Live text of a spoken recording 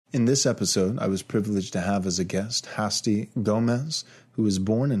In this episode, I was privileged to have as a guest Hasti Gomes, who was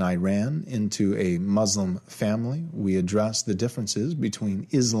born in Iran into a Muslim family. We addressed the differences between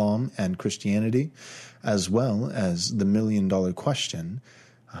Islam and Christianity, as well as the million-dollar question,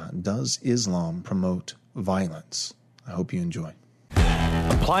 does Islam promote violence? I hope you enjoy.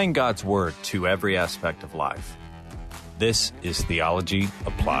 Applying God's Word to every aspect of life. This is Theology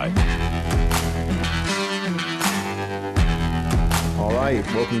Applied. All right,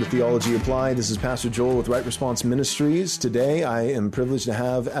 welcome to Theology Applied. This is Pastor Joel with Right Response Ministries. Today, I am privileged to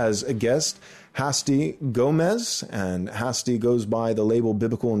have as a guest Hasti Gomes, and Hasti goes by the label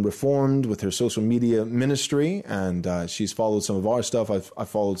Biblical and Reformed with her social media ministry, and she's followed some of our stuff. I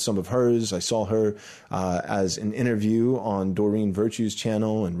followed some of hers. I saw her as an interview on Doreen Virtue's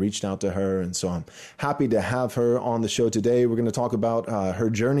channel and reached out to her, and so I'm happy to have her on the show today. We're going to talk about her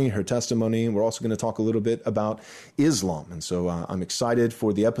journey, her testimony, and we're also going to talk a little bit about Islam, and so I'm excited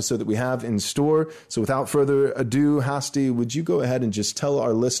for the episode that we have in store. So without further ado, Hasti, would you go ahead and just tell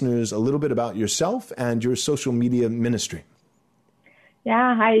our listeners a little bit about yourself and your social media ministry?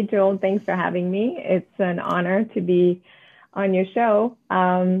 Yeah. Hi, Joel. Thanks for having me. It's an honor to be on your show.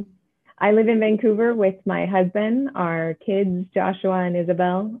 I live in Vancouver with my husband, our kids, Joshua and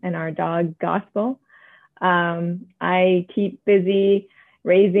Isabel, and our dog, Gospel. I keep busy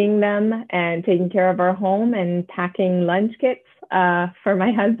raising them and taking care of our home and packing lunch kits for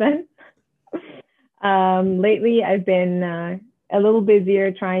my husband. Lately, I've been a little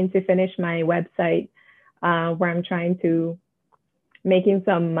busier trying to finish my website, where I'm trying to making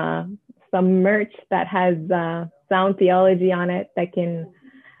some merch that has sound theology on it that can,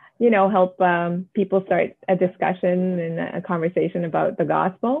 help people start a discussion and a conversation about the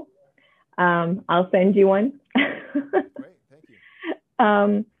gospel. I'll send you one. Great, thank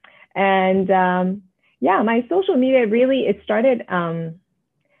you. My social media it started around.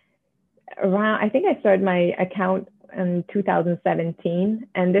 I think I started my account in 2017,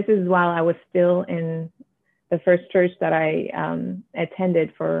 and this is while I was still in the first church that I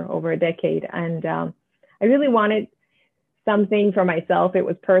attended for over a decade. And I really wanted something for myself. It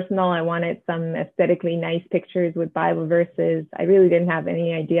was personal. I wanted some aesthetically nice pictures with Bible verses. I really didn't have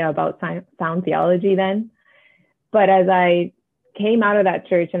any idea about sound theology then. But as I came out of that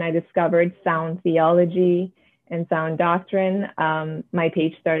church and I discovered sound theology and sound doctrine, my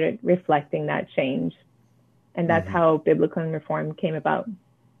page started reflecting that change. And that's how Biblical and Reformed came about.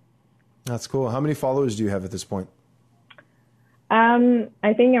 That's cool. How many followers do you have at this point?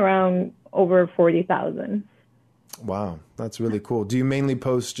 I think around over 40,000. Wow, that's really cool. Do you mainly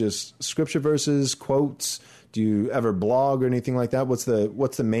post just scripture verses, quotes? Do you ever blog or anything like that? What's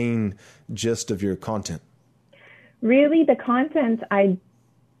the main gist of your content? Really, the content,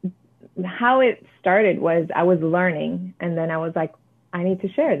 how it started was I was learning, and then I was like, I need to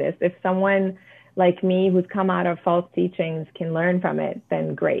share this. If someone like me who's come out of false teachings can learn from it,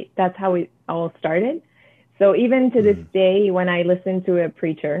 then great. That's how it all started. So even to this day, when I listen to a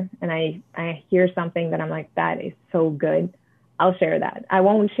preacher and I hear something that I'm like, that is so good, I'll share that. I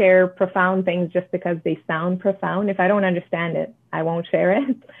won't share profound things just because they sound profound. If I don't understand it, I won't share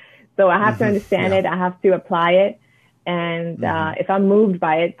it. So I have to understand it. I have to apply it. And if I'm moved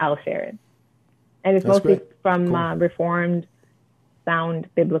by it, I'll share it. And it's mostly from Reformed, sound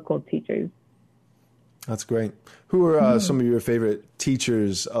biblical teachers. That's great. Who are some of your favorite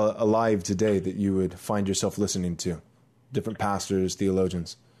teachers alive today that you would find yourself listening to? Different pastors,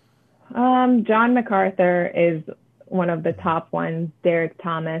 theologians. John MacArthur is one of the top ones. Derek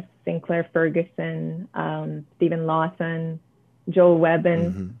Thomas, Sinclair Ferguson, Stephen Lawson, Joel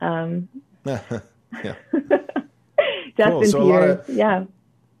Webbon. Justin cool. Peters.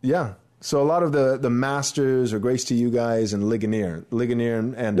 Yeah. So a lot of the masters are Grace to You guys and Ligonier and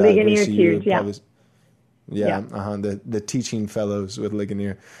Ligonier Grace to You. huge, yeah. The teaching fellows with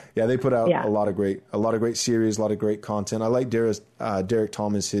Ligonier. Yeah, they put out a lot of great series, a lot of great content. I like Derek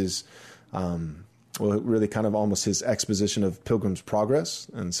Thomas, his really kind of almost his exposition of Pilgrim's Progress.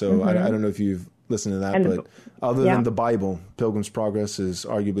 And so I don't know if you've listened to that, but other than the Bible, Pilgrim's Progress is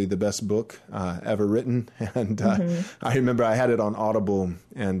arguably the best book ever written. And I remember I had it on Audible,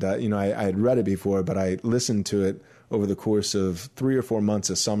 and I had read it before, but I listened to it over the course of 3 or 4 months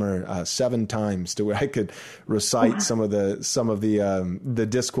a summer, 7 times, to where I could recite some of the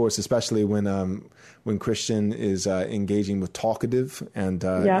discourse, especially when Christian is engaging with talkative, and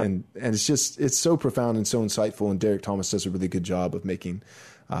it's so profound and so insightful. And Derek Thomas does a really good job of making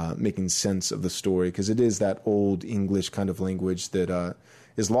sense of the story, because it is that old English kind of language that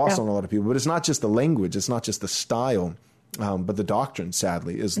is lost on a lot of people. But it's not just the language, it's not just the style, but the doctrine,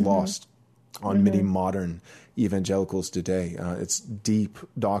 sadly, is lost on many modern evangelicals today. It's deep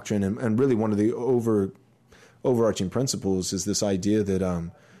doctrine, and really one of the overarching principles is this idea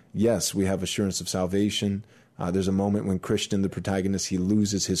that, yes, we have assurance of salvation. There's a moment when Christian, the protagonist, he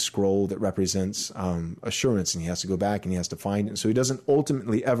loses his scroll that represents assurance, and he has to go back and he has to find it. So he doesn't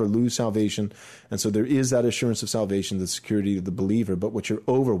ultimately ever lose salvation. And so there is that assurance of salvation, the security of the believer. But what you're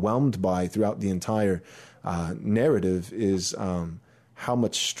overwhelmed by throughout the entire narrative is how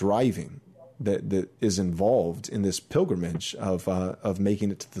much striving that is involved in this pilgrimage of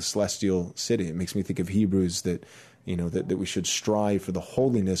making it to the celestial city. It makes me think of Hebrews that we should strive for the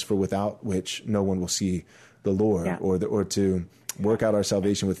holiness for without which no one will see the Lord, or to work out our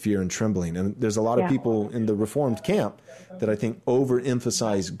salvation with fear and trembling. And there's a lot of people in the Reformed camp that I think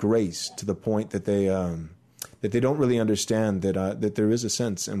overemphasize grace to the point that they don't really understand that there is a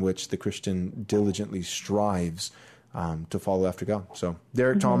sense in which the Christian diligently strives to follow after God. So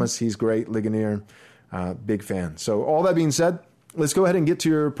Derek Thomas, he's great. Ligonier, big fan. So all that being said, let's go ahead and get to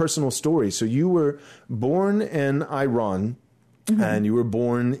your personal story. So you were born in Iran, and you were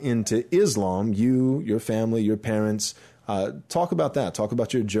born into Islam. You, your family, your parents. Talk about that. Talk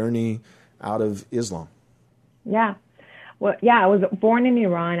about your journey out of Islam. Yeah. Well, I was born in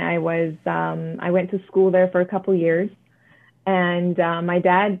Iran. I went to school there for a couple years, and my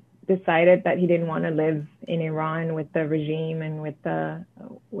dad decided that he didn't want to live in Iran with the regime and with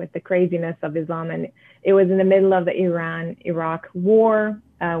the craziness of Islam. And it was in the middle of the Iran-Iraq war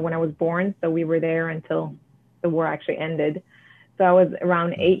when I was born. So we were there until the war actually ended. So I was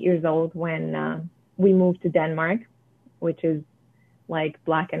around 8 years old when we moved to Denmark, which is like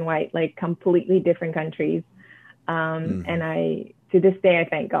black and white, like completely different countries. And to this day, I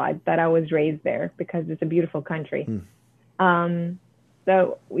thank God that I was raised there because it's a beautiful country.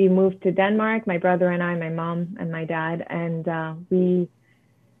 So we moved to Denmark, my brother and I, my mom and my dad, and we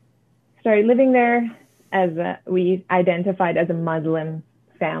started living there we identified as a Muslim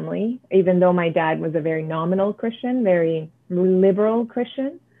family, even though my dad was a very nominal Christian, very liberal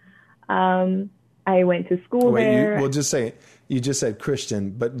Christian. I went to school there. We'll just say, you just said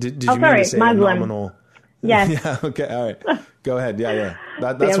Christian, but did you mean to say Muslim. nominal? Yes. Yeah, okay, all right. Go ahead. Yeah.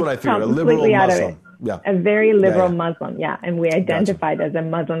 That's what I figured, a liberal Muslim. Yeah. A very liberal Muslim, and we identified as a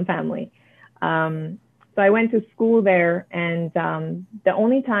Muslim family. So I went to school there, and the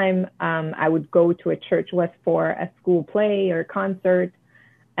only time I would go to a church was for a school play or concert,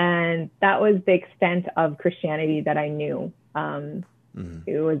 and that was the extent of Christianity that I knew.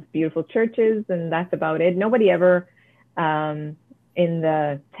 It was beautiful churches, and that's about it. Nobody ever, in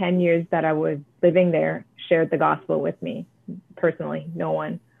the 10 years that I was living there, shared the gospel with me personally. No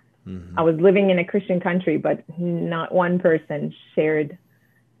one. I was living in a Christian country, but not one person shared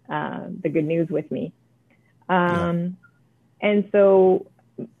the good news with me. And so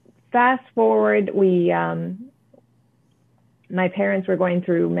fast forward, my parents were going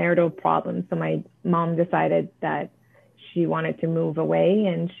through marital problems. So my mom decided that she wanted to move away,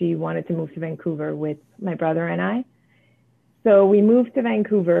 and she wanted to move to Vancouver with my brother and I. So we moved to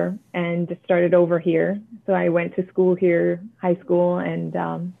Vancouver and started over here. So I went to school here, high school, and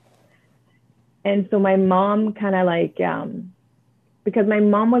so my mom kind of because my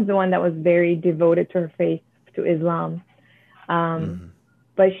mom was the one that was very devoted to her faith, to Islam.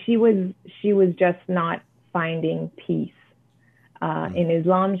 But she was just not finding peace. In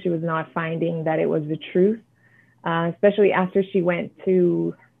Islam, she was not finding that it was the truth, especially after she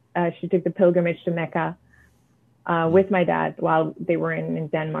took the pilgrimage to Mecca with my dad while they were in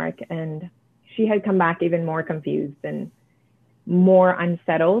Denmark. And she had come back even more confused and more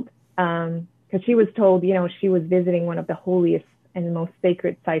unsettled. Because she was told, she was visiting one of the holiest and most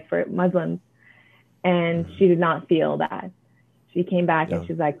sacred sites for Muslims, and she did not feel that. She came back and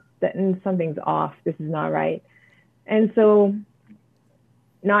she's like, something's off. This is not right. And so,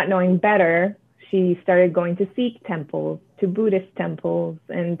 not knowing better, she started going to Sikh temples, to Buddhist temples,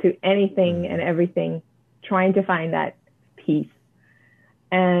 and to anything and everything, trying to find that peace.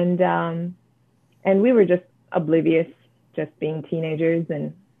 And we were just oblivious, just being teenagers.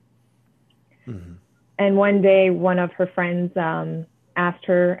 And one day, one of her friends asked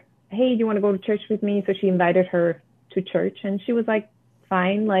her, hey, do you want to go to church with me? So she invited her to church, and she was like,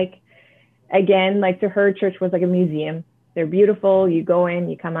 fine. To her, church was like a museum. They're beautiful. You go in,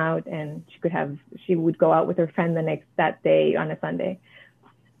 you come out, and she would go out with her friend that day on a Sunday.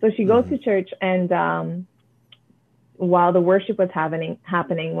 So she goes to church, and while the worship was happening,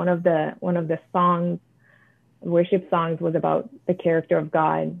 one of the worship songs was about the character of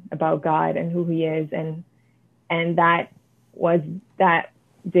God, about God and who He is, and that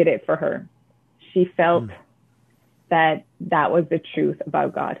did it for her. She felt that was the truth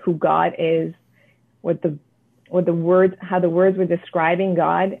about God, who God is, what the what the words, how the words were describing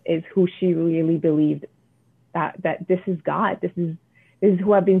God is who she really believed that this is God. This is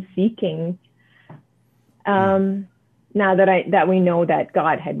who I've been seeking. Now that we know that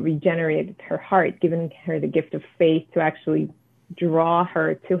God had regenerated her heart, given her the gift of faith to actually draw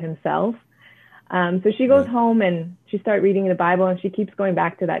her to himself. So she goes home and she started reading the Bible, and she keeps going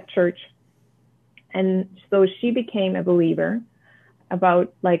back to that church. And so she became a believer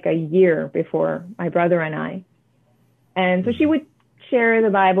about like a year before my brother and I. And so she would share the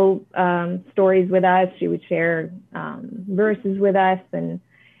Bible stories with us. She would share verses with us, and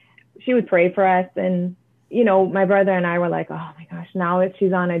she would pray for us. And, you know, my brother and I were like, oh my gosh, now that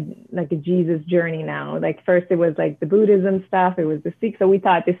she's on a Jesus journey now. Like first it was like the Buddhism stuff. It was the Sikh. So we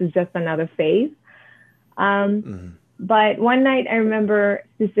thought this is just another phase. But one night I remember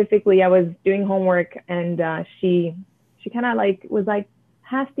specifically I was doing homework, and she kind of like was like,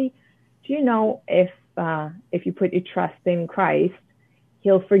 Hasti, do you know if you put your trust in Christ,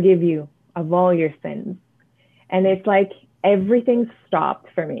 he'll forgive you of all your sins? And it's like everything stopped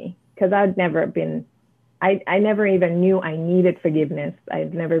for me, because I'd never been, I never even knew I needed forgiveness.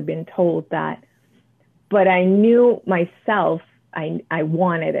 I'd never been told that, but I knew myself, I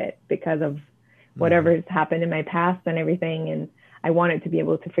wanted it because of whatever has happened in my past and everything. And I wanted to be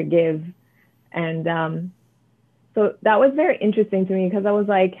able to forgive. And so that was very interesting to me, because I was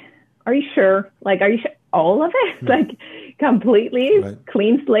like, are you sure? Like, are you sure? All of it? Like completely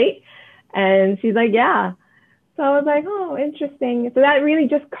clean slate? And she's like, yeah. So I was like, oh, interesting. So that really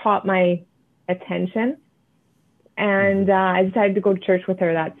just caught my attention. And I decided to go to church with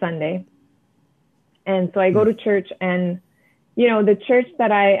her that Sunday. And so I go to church, and, you know, the church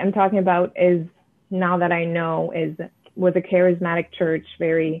that I am talking about is, now that I know, was a charismatic church,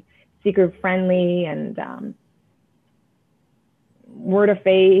 very seeker friendly and word of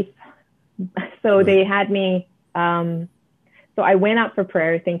faith. So they had me, so I went out for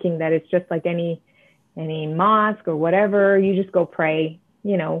prayer thinking that it's just like any mosque or whatever. You just go pray,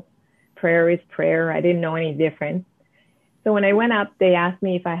 you know, prayer is prayer. I didn't know any different. So when I went up, they asked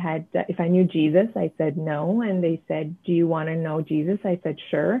me if I knew Jesus. I said no. And they said, do you want to know Jesus? I said,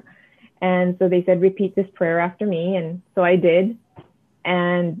 sure. And so they said, repeat this prayer after me. And so I did.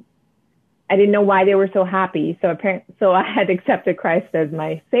 And I didn't know why they were so happy. So I had accepted Christ as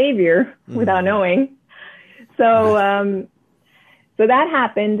my savior without knowing. So, so that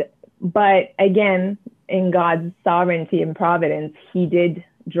happened. But again, in God's sovereignty and providence, he did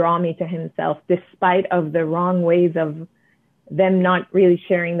draw me to himself, despite of the wrong ways of them not really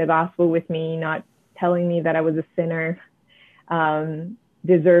sharing the gospel with me, not telling me that I was a sinner,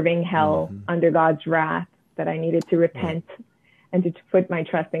 deserving hell under God's wrath, that I needed to repent and to put my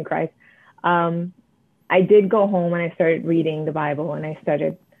trust in Christ. I did go home and I started reading the Bible, and I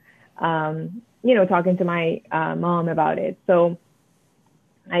started, you know, talking to my mom about it. So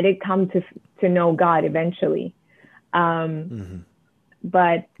I did come to know God eventually.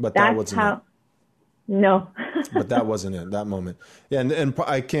 But that wasn't how, it. No. But that wasn't it, that moment. Yeah. And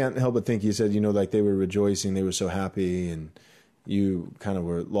I can't help but think, you said, you know, like they were rejoicing, they were so happy, and you kind of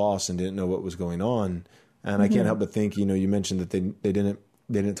were lost and didn't know what was going on. And I can't help but think, you know, you mentioned that they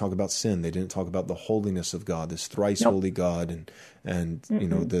didn't talk about sin. They didn't talk about the holiness of God, this thrice holy God, and you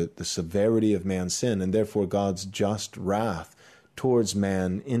know, the severity of man's sin, and therefore God's just wrath towards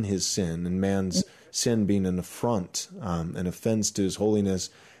man in his sin, and man's sin being an affront, an offense to his holiness.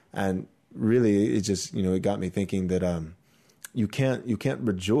 And really, it just, you know, it got me thinking that you can't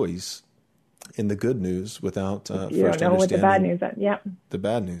rejoice in the good news without first understanding what the bad news is. Yeah, the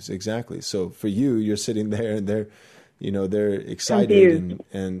bad news, exactly. So for you, you're sitting there, and they're excited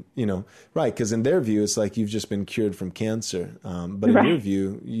and you know, right, because in their view, it's like you've just been cured from cancer. But in your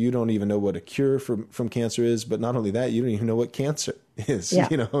view, you don't even know what a cure from cancer is. But not only that, you don't even know what cancer is. Yeah,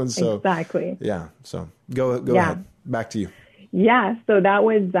 you know, and so exactly. Yeah. So go ahead. Back to you. Yeah. So that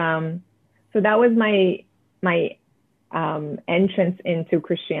was my entrance into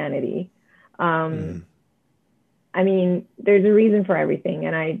Christianity. I mean, there's a reason for everything,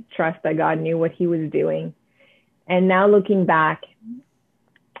 and I trust that God knew what he was doing. And now looking back,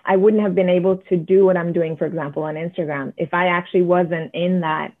 I wouldn't have been able to do what I'm doing, for example, on Instagram, if I actually wasn't in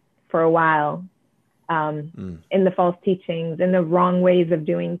that for a while, in the false teachings, in the wrong ways of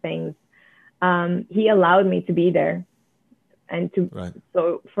doing things. He allowed me to be there, and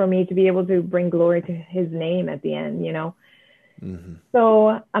so for me to be able to bring glory to his name at the end, you know.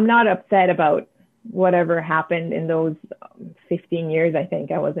 So I'm not upset about whatever happened in those 15 years, I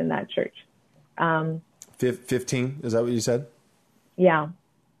think I was in that church. 15? Is that what you said? Yeah.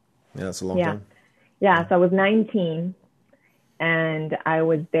 Yeah, that's a long time. Yeah, so I was 19. And I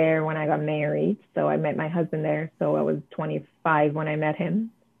was there when I got married. So I met my husband there. So I was 25 when I met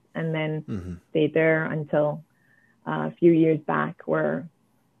him, and then stayed there until a few years back, where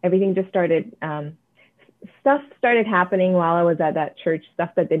everything just started, stuff started happening while I was at that church,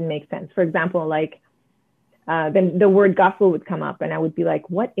 stuff that didn't make sense. For example, like, then the word gospel would come up, and I would be like,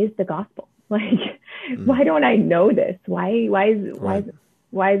 what is the gospel? Like, why don't I know this? Why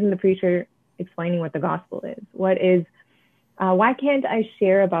isn't the preacher explaining what the gospel is? Why can't I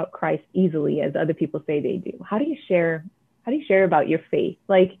share about Christ easily as other people say they do? How do you share about your faith?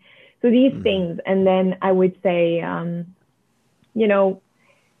 Like, so these things. And then I would say,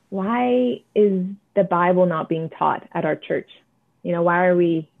 why is the Bible not being taught at our church? Why are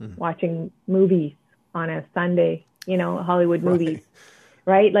we watching movies on a Sunday, Hollywood movies,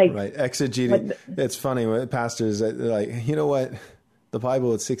 right? Like, right. Exegeting. It's funny when pastors are like, you know what? The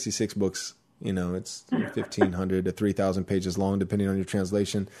Bible is 66 books. It's 1,500 to 3,000 pages long, depending on your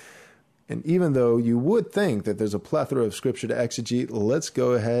translation. And even though you would think that there's a plethora of scripture to exegete, let's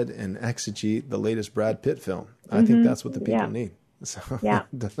go ahead and exegete the latest Brad Pitt film. I think that's what the people need. So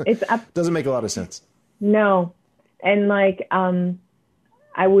it doesn't make a lot of sense. No. And like,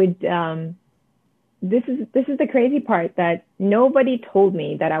 I would, this is the crazy part, that nobody told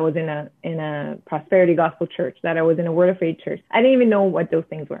me that I was in a prosperity gospel church, that I was in a word of faith church. I didn't even know what those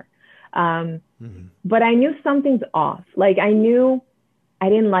things were. But I knew something's off. Like, I knew I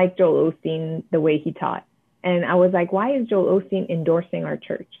didn't like Joel Osteen, the way he taught. And I was like, why is Joel Osteen endorsing our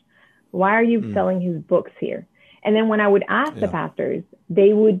church? Why are you selling his books here? And then when I would ask the pastors,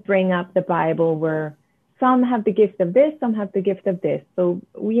 they would bring up the Bible where some have the gift of this, some have the gift of this. So,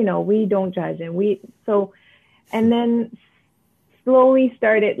 we don't judge. And then slowly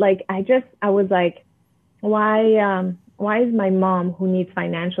started, like, I was like, why is my mom, who needs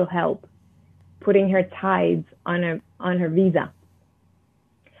financial help, putting her tithes on her visa?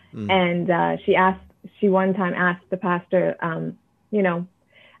 And she one time asked the pastor, I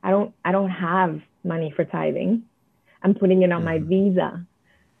don't have money for tithing. I'm putting it on my visa.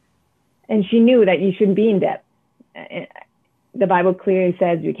 And she knew that you shouldn't be in debt. The Bible clearly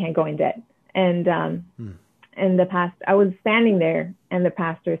says you can't go in debt. And I was standing there, and the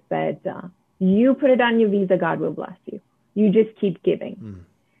pastor said, you put it on your visa, God will bless you. You just keep giving.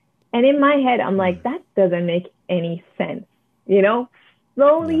 And in my head, I'm like, that doesn't make any sense.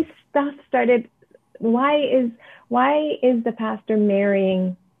 Slowly stuff started. Why is the pastor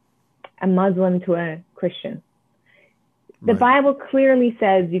marrying a Muslim to a Christian? The Bible clearly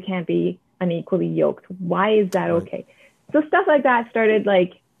says you can't be unequally yoked. Why is that okay? So stuff like that started,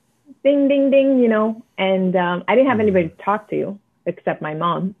 like, ding, ding, ding, and I didn't have anybody to talk to except my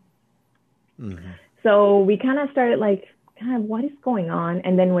mom. So we kind of started like, what is going on?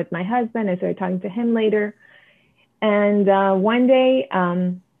 And then with my husband, I started talking to him later. And one day,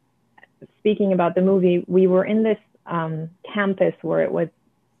 speaking about the movie, we were in this campus where it was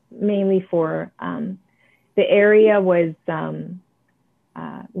mainly for, the area was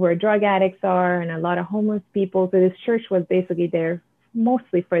where drug addicts are and a lot of homeless people. So this church was basically there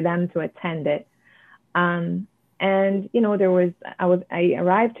mostly for them to attend it. And, I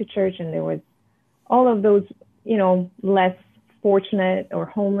arrived to church, and there was all of those, less fortunate or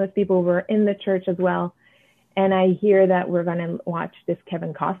homeless people were in the church as well. And I hear that we're going to watch this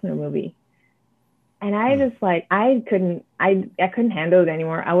Kevin Costner movie. And I just like, I couldn't handle it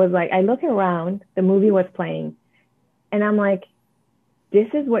anymore. I was like, I look around, the movie was playing, and I'm like, this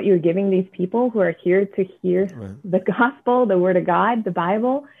is what you're giving these people who are here to hear the gospel, the word of God, the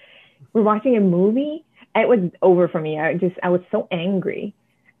Bible. We're watching a movie. It was over for me. I was so angry.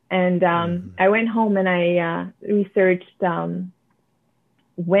 And I went home and I researched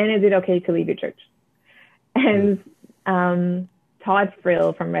when is it okay to leave your church? And Todd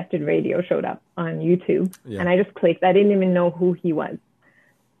Frill from Rested Radio showed up on YouTube. And I just clicked. I didn't even know who he was.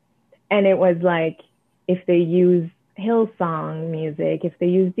 And it was like, if they use Hillsong music, if they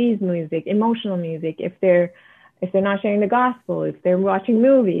use these music, emotional music, if they're not sharing the gospel, if they're watching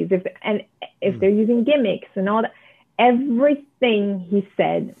movies, if they're using gimmicks and all that, everything he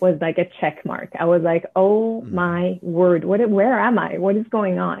said was like a check mark. I was like, oh my word, where am I? What is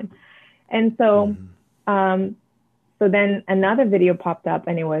going on? And so, so then another video popped up,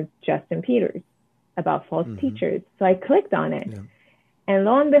 and it was Justin Peters about false teachers. So I clicked on it, and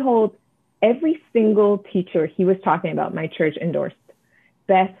lo and behold, every single teacher he was talking about, my church endorsed.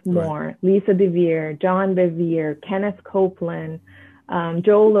 Beth Moore, Lisa DeVere, John Bevere, Kenneth Copeland,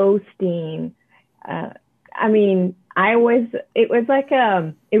 Joel Osteen. I mean, it was like,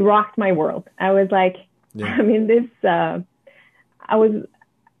 it rocked my world. I was like, I mean, it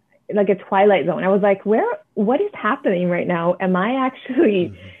like a twilight zone. I was like, what is happening right now? Am I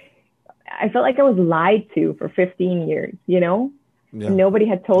actually, I felt like I was lied to for 15 years, and nobody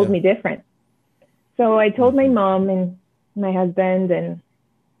had told me different. So I told my mom and my husband,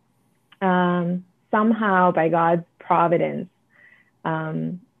 and somehow by God's providence,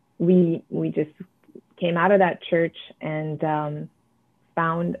 we just came out of that church and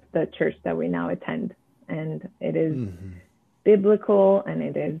found the church that we now attend. And it is biblical, and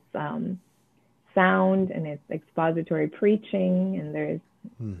it is sound, and it's expository preaching, and there's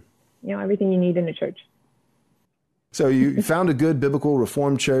everything you need in a church. So you found a good biblical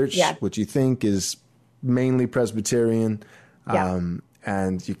Reformed church, which you think is mainly Presbyterian,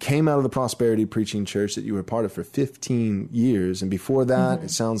 and you came out of the prosperity preaching church that you were part of for 15 years. And before that,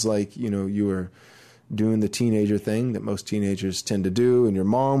 it sounds like you were doing the teenager thing that most teenagers tend to do, and your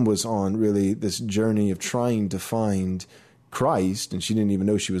mom was on really this journey of trying to find Christ, and she didn't even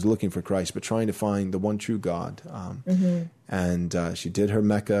know she was looking for Christ, but trying to find the one true God. And she did her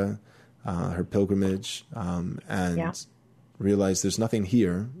Mecca, her pilgrimage, and realized there's nothing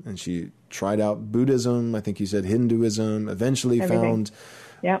here. And she tried out Buddhism, I think you said Hinduism, eventually found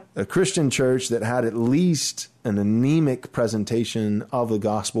a Christian church that had at least an anemic presentation of the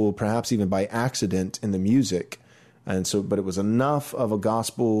gospel, perhaps even by accident in the music. And so, but it was enough of a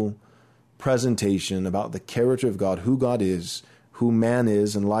gospel presentation about the character of God, who God is, who man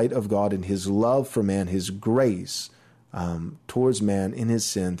is in light of God, and his love for man, his grace towards man in his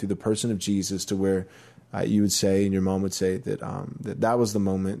sin through the person of Jesus, to where you would say, and your mom would say, that that was the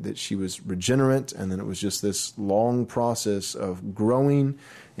moment that she was regenerate, and then it was just this long process of growing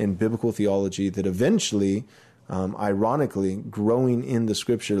in biblical theology that eventually, ironically, growing in the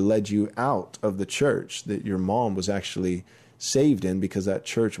Scripture led you out of the church that your mom was actually saved in, because that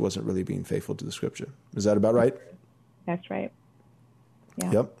church wasn't really being faithful to the Scripture. Is that about right? That's right.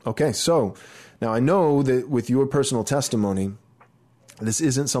 Yeah. Yep. Okay. So now I know that with your personal testimony, this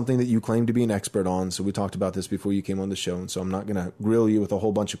isn't something that you claim to be an expert on. So we talked about this before you came on the show. And so I'm not going to grill you with a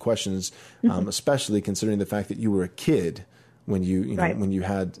whole bunch of questions, especially considering the fact that you were a kid when you when you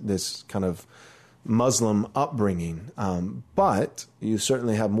had this kind of Muslim upbringing. But you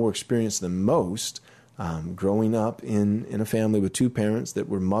certainly have more experience than most, growing up in a family with two parents that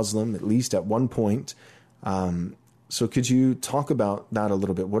were Muslim, at least at one point. So could you talk about that a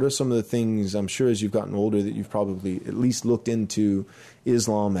little bit? What are some of the things, I'm sure as you've gotten older, that you've probably at least looked into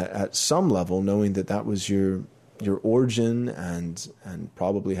Islam at some level, knowing that that was your origin, and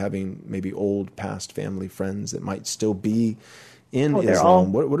probably having maybe old past family friends that might still be in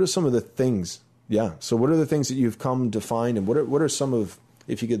Islam. What are some of the things? Yeah. So what are the things that you've come to find, and what are some of,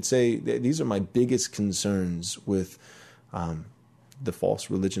 if you could say, these are my biggest concerns with the false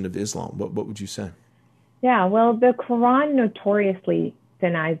religion of Islam, what would you say? Yeah, well, the Quran notoriously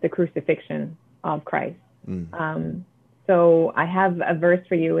denies the crucifixion of Christ. So I have a verse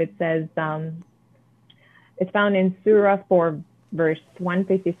for you. It says, it's found in Surah 4, verse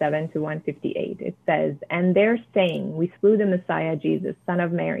 157 to 158. It says, "And they're saying, we slew the Messiah Jesus, son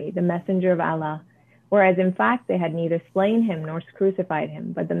of Mary, the messenger of Allah, whereas in fact they had neither slain him nor crucified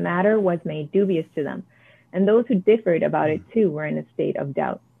him, but the matter was made dubious to them. And those who differed about it too were in a state of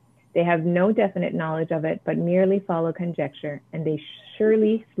doubt. They have no definite knowledge of it, but merely follow conjecture, and they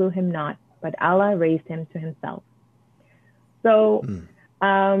surely slew him not, but Allah raised him to himself." So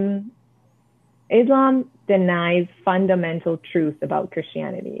Islam denies fundamental truth about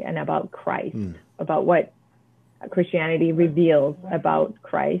Christianity and about Christ, about what Christianity reveals about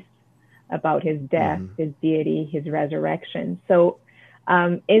Christ, about his death, his deity, his resurrection. So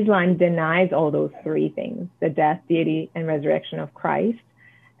Islam denies all those three things: the death, deity, and resurrection of Christ.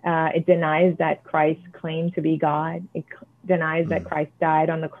 It denies that Christ claimed to be God. It denies that Christ died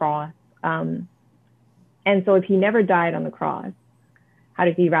on the cross. And so if he never died on the cross, how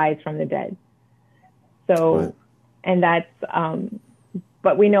did he rise from the dead? So, and that's,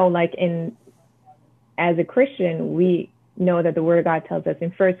 but we know, like, as a Christian, we know that the Word of God tells us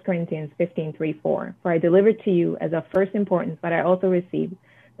in 1 Corinthians 15:3-4, "For I delivered to you as of first importance, but I also received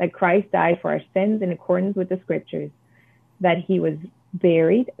that Christ died for our sins in accordance with the Scriptures, that he was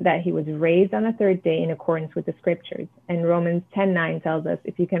buried, that he was raised on the third day in accordance with the Scriptures." And Romans 10:9 tells us,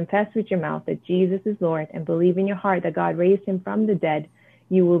 "If you confess with your mouth that Jesus is Lord and believe in your heart that God raised him from the dead,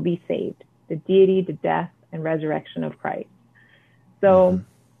 you will be saved." The deity, the death, and resurrection of Christ. So,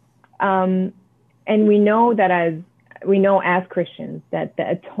 and we know that as Christians that the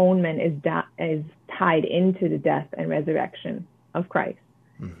atonement is tied into the death and resurrection of Christ.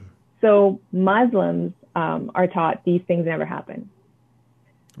 So Muslims are taught these things never happen.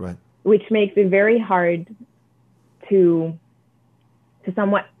 Right. Which makes it very hard to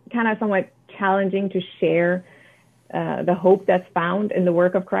kind of somewhat challenging to share the hope that's found in the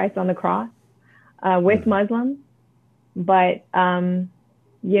work of Christ on the cross with Muslims. But, knowing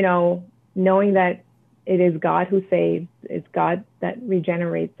that it is God who saves, it's God that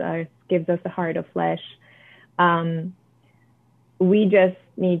regenerates us, gives us a heart of flesh. We just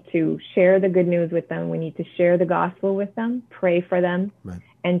need to share the good news with them. We need to share the gospel with them, pray for them,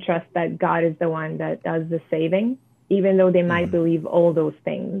 and trust that God is the one that does the saving, even though they might believe all those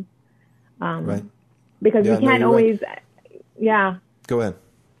things. Because we can't always, Go ahead.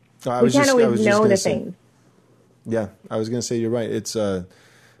 We can't always know the things. Yeah, I was going to say you're right. It's that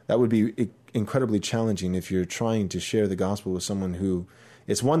would be incredibly challenging if you're trying to share the gospel with someone who.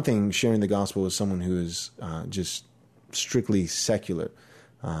 It's one thing sharing the gospel with someone who is just strictly secular,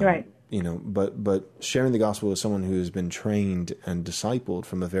 right? But sharing the gospel with someone who has been trained and discipled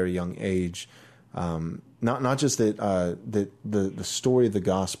from a very young age, not just that the story of the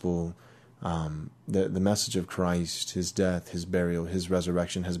gospel. The message of Christ, his death, his burial, his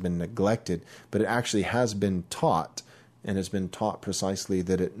resurrection has been neglected, but it actually has been taught, and it's been taught precisely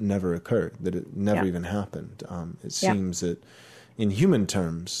that it never occurred, that it never even happened. It seems that in human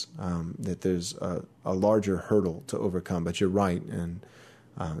terms that there's a larger hurdle to overcome, but you're right, and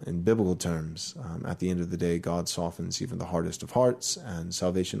in biblical terms, at the end of the day, God softens even the hardest of hearts, and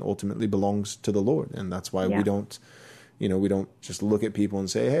salvation ultimately belongs to the Lord, and that's why we don't just look at people and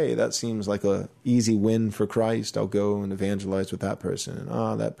say, hey, that seems like a easy win for Christ. I'll go and evangelize with that person.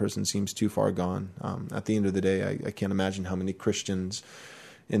 And that person seems too far gone. At the end of the day, I can't imagine how many Christians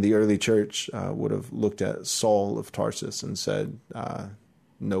in the early church would have looked at Saul of Tarsus and said,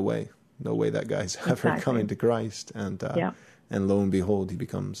 no way that guy's ever coming to Christ. And lo and behold, he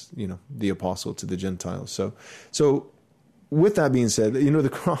becomes, the apostle to the Gentiles. So with that being said, the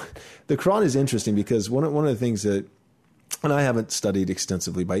Quran is interesting because one of the things that, and I haven't studied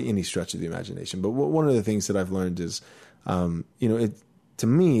extensively by any stretch of the imagination, but one of the things that I've learned is, to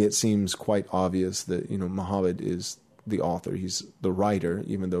me, it seems quite obvious that, Muhammad is the author. He's the writer,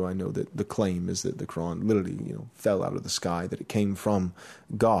 even though I know that the claim is that the Quran literally, fell out of the sky, that it came from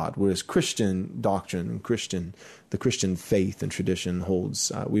God. Whereas Christian doctrine and the Christian faith and tradition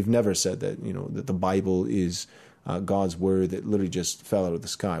holds, we've never said that, that the Bible is God's word that literally just fell out of the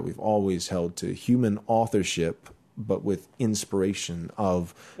sky. We've always held to human authorship, but with inspiration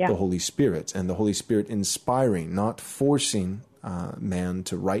of the Holy Spirit, and the Holy Spirit inspiring, not forcing man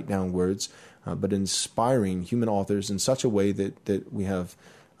to write down words, but inspiring human authors in such a way that we have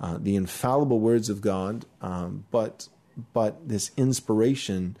the infallible words of God, but this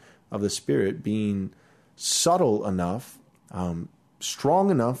inspiration of the Spirit being subtle enough,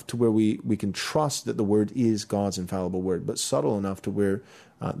 strong enough to where we can trust that the word is God's infallible word, but subtle enough to where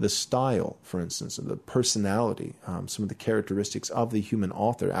the style, for instance, of the personality, some of the characteristics of the human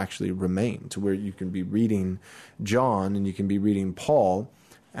author actually remain, to where you can be reading John and you can be reading Paul,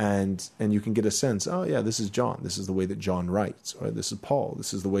 and you can get a sense, oh yeah, this is John. This is the way that John writes, or this is Paul.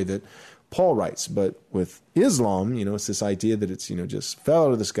 This is the way that Paul writes. But with Islam, it's this idea that it's, just fell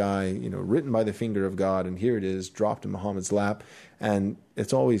out of the sky, written by the finger of God, and here it is, dropped in Muhammad's lap. And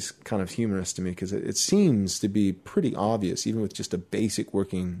it's always kind of humorous to me because it seems to be pretty obvious, even with just a basic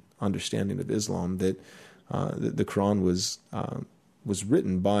working understanding of Islam, that the Quran was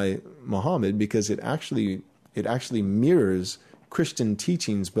written by Muhammad, because it actually mirrors Christian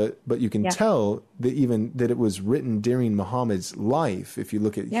teachings, but you can tell that it was written during Muhammad's life. If you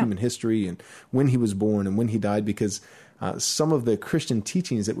look at human history and when he was born and when he died, because some of the Christian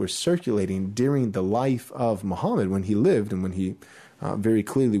teachings that were circulating during the life of Muhammad, when he lived and when he very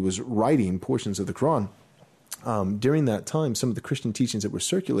clearly was writing portions of the Quran, during that time, some of the Christian teachings that were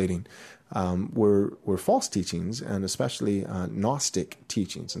circulating were false teachings, and especially Gnostic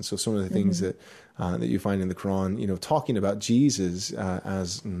teachings. And so some of the things that you find in the Quran, talking about Jesus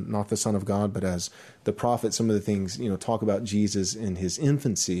as not the Son of God, but as the prophet, some of the things, talk about Jesus in his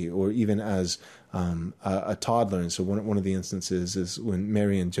infancy, or even as a toddler. And so one of the instances is when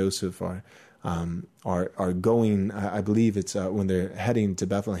Mary and Joseph are going, I believe it's when they're heading to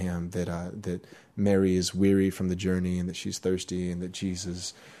Bethlehem, that Mary is weary from the journey and that she's thirsty, and that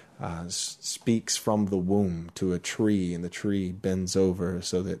Jesus speaks from the womb to a tree, and the tree bends over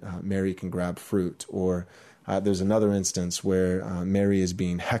so that Mary can grab fruit. Or there's another instance where Mary is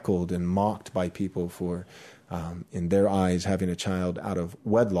being heckled and mocked by people for, in their eyes, having a child out of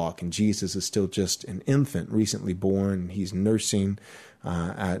wedlock, and Jesus is still just an infant, recently born. He's nursing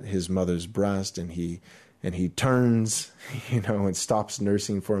at his mother's breast, and he and stops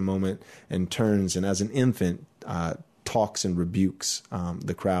nursing for a moment and turns, and as an infant, talks and rebukes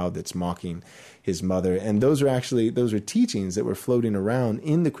the crowd that's mocking his mother. And those are teachings that were floating around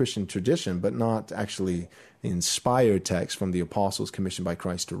in the Christian tradition, but not actually inspired texts from the apostles commissioned by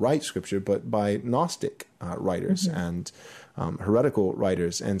Christ to write Scripture, but by Gnostic writers and heretical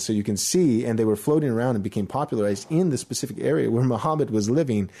writers. And so you can see, and they were floating around and became popularized in the specific area where Muhammad was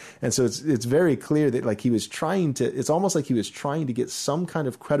living. And so it's very clear that like it's almost like he was trying to get some kind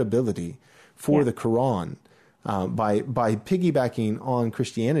of credibility for the Quran by piggybacking on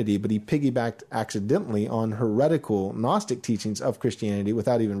Christianity, but he piggybacked accidentally on heretical Gnostic teachings of Christianity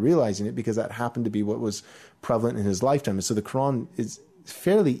without even realizing it, because that happened to be what was prevalent in his lifetime. And so the Quran is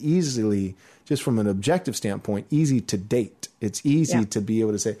fairly easily, just from an objective standpoint, easy to date. It's easy to be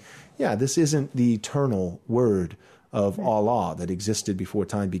able to say, yeah, this isn't the eternal word of Allah that existed before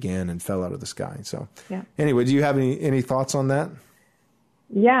time began and fell out of the sky. So anyway, do you have any thoughts on that?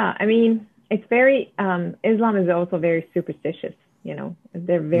 Yeah, I mean, it's very, Islam is also very superstitious,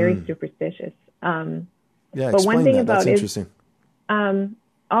 they're very superstitious. But one thing that. about That's interesting.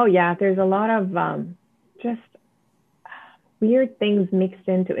 There's a lot of just weird things mixed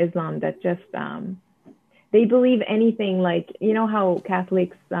into Islam that just, they believe anything, like, how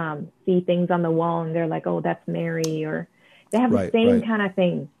Catholics see things on the wall and they're like, oh, that's Mary, or they have the same kind of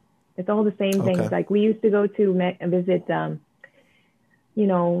thing. It's all the same things. Like we used to go to visit, you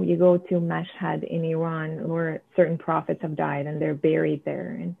go to Mashhad in Iran where certain prophets have died and they're buried there,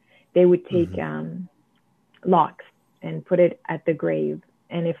 and they would take locks and put it at the grave.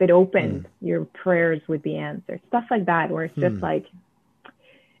 And if it opened, your prayers would be answered. Stuff like that, where it's just like,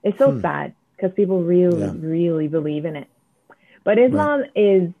 it's so sad because people really, really believe in it. But Islam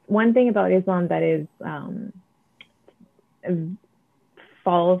is, one thing about Islam that is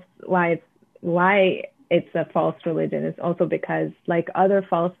false, why it's a false religion is also because, like other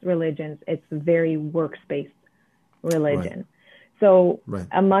false religions, it's a very works-based religion. So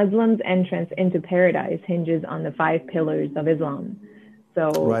a Muslim's entrance into paradise hinges on the 5 pillars of Islam.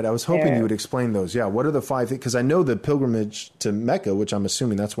 So I was hoping you would explain those. Yeah, what are the 5 things? Because I know the pilgrimage to Mecca, which I'm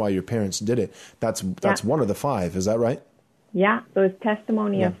assuming that's why your parents did it. That's one of the 5. Is that right? Yeah. So it's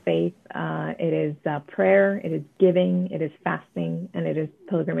testimony of faith. It is prayer. It is giving. It is fasting, and it is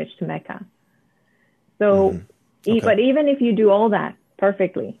pilgrimage to Mecca. So, but even if you do all that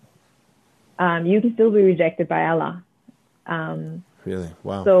perfectly, you can still be rejected by Allah. Really?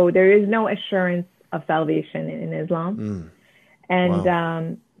 Wow. So there is no assurance of salvation in Islam.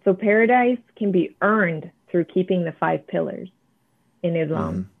 And so paradise can be earned through keeping the 5 pillars in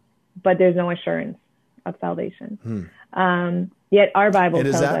Islam, but there's no assurance of salvation. Yet our Bible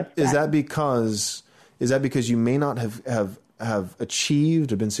tells us that. Is that because you may not have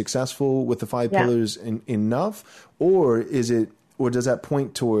achieved or been successful with the 5 pillars enough, or does that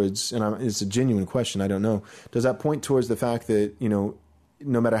point towards, and it's a genuine question, I don't know, does that point towards the fact that,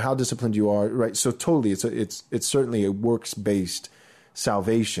 no matter how disciplined you are, right? So totally, it's certainly a works-based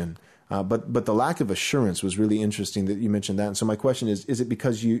salvation, but the lack of assurance was really interesting that you mentioned that. And so my question is it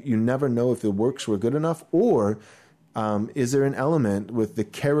because you never know if the works were good enough, or is there an element with the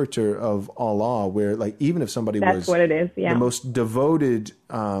character of Allah where, like, even if somebody was what it is, the most devoted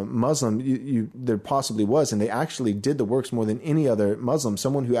Muslim, there possibly was, and they actually did the works more than any other Muslim,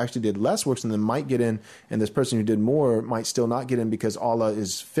 someone who actually did less works than them might get in, and this person who did more might still not get in because Allah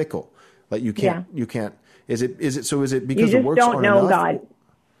is fickle. Like you can't. Is it because the works aren't enough?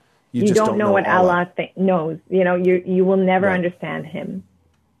 You just don't know God. You don't know what Allah knows. You will never understand Him,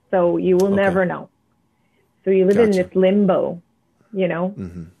 so you will never know. So you live in this limbo,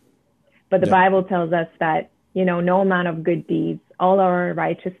 But the Bible tells us that, no amount of good deeds, all our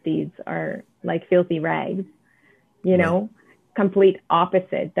righteous deeds are like filthy rags, complete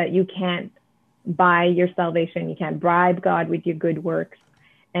opposite, that you can't buy your salvation. You can't bribe God with your good works.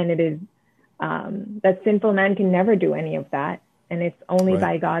 And it is that sinful man can never do any of that. And it's only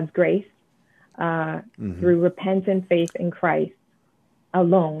by God's grace, through repentant faith in Christ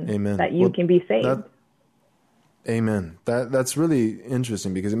alone, that you can be saved. Amen. That's really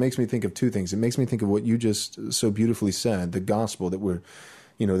interesting, because it makes me think of 2 things. It makes me think of what you just so beautifully said, the gospel that we're,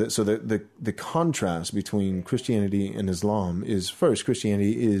 so the contrast between Christianity and Islam is, first,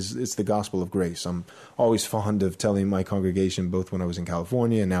 Christianity it's the gospel of grace. I'm always fond of telling my congregation, both when I was in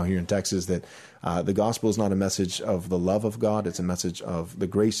California and now here in Texas, that the gospel is not a message of the love of God. It's a message of the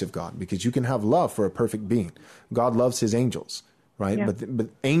grace of God, because you can have love for a perfect being. God loves His angels. right? Yeah. But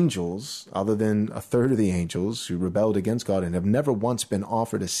angels, other than a third of the angels who rebelled against God and have never once been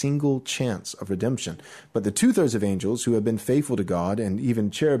offered a single chance of redemption. But the 2/3 of angels who have been faithful to God, and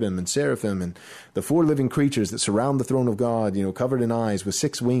even cherubim and seraphim and the 4 living creatures that surround the throne of God, covered in eyes with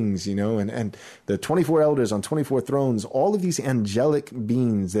 6 wings, and the 24 elders on 24 thrones, all of these angelic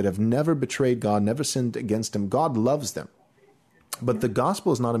beings that have never betrayed God, never sinned against him, God loves them. But the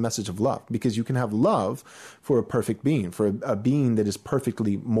gospel is not a message of love, because you can have love for a perfect being, for a being that is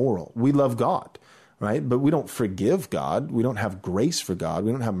perfectly moral. We love God, right? But we don't forgive God. We don't have grace for God.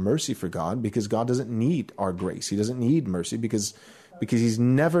 We don't have mercy for God, because God doesn't need our grace. He doesn't need mercy because he's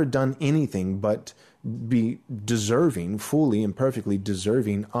never done anything but be deserving, fully and perfectly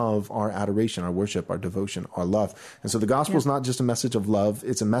deserving of our adoration, our worship, our devotion, our love. And so the gospel is not just a message of love.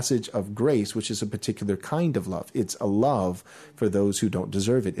 It's a message of grace, which is a particular kind of love. It's a love for those who don't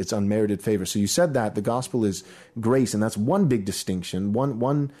deserve it. It's unmerited favor. So you said that the gospel is grace, and that's one big distinction,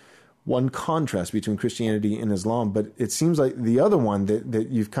 one contrast between Christianity and Islam. But it seems like the other one that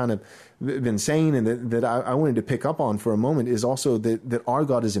you've kind of been saying, and that I wanted to pick up on for a moment, is also that our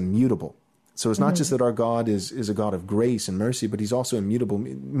God is immutable. So it's not just that our God is a God of grace and mercy, but he's also immutable,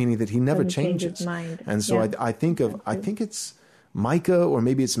 meaning that he never changes. His mind. And so I think it's Micah, or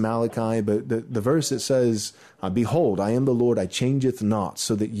maybe it's Malachi, but the verse that says, "Behold, I am the Lord, I changeth not,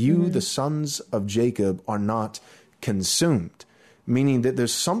 so that you, the sons of Jacob, are not consumed." Meaning that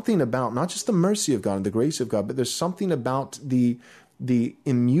there's something about not just the mercy of God and the grace of God, but there's something about the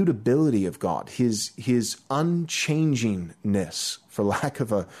immutability of God, his unchangingness, for lack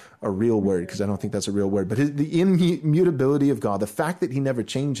of a real word, because I don't think that's a real word, but the immutability of God, the fact that he never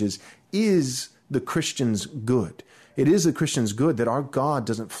changes, is the Christian's good. It is the Christian's good that our God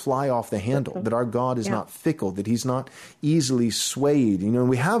doesn't fly off the handle, that our God is not fickle, that he's not easily swayed. And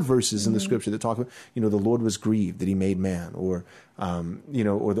we have verses in the scripture that talk about, the Lord was grieved that he made man, or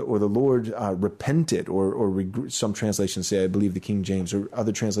the Lord repented, or some translations say, I believe the King James, or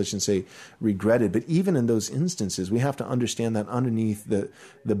other translations say regretted. But even in those instances, we have to understand that underneath the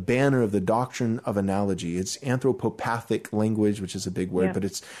banner of the doctrine of analogy, it's anthropopathic language, which is a big word, but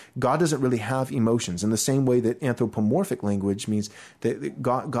it's God doesn't really have emotions in the same way that anthropomorphic language means that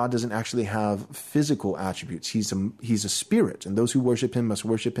God doesn't actually have physical attributes. He's a spirit, and those who worship him must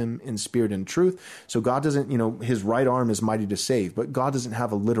worship him in spirit and truth. So God doesn't, his right arm is mighty to save, but God doesn't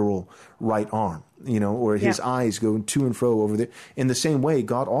have a literal right arm, or his eyes go to and fro over there. In the same way,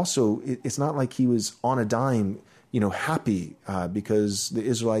 God also, it's not like he was on a dime, happy because the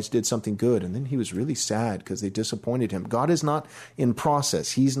Israelites did something good, and then he was really sad because they disappointed him. God is not in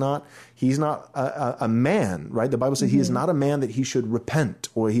process. He's not a man, right? The Bible says he is not a man that he should repent,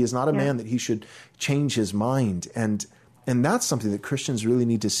 or he is not a man that he should change his mind. And that's something that Christians really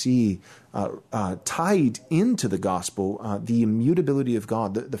need to see tied into the gospel, the immutability of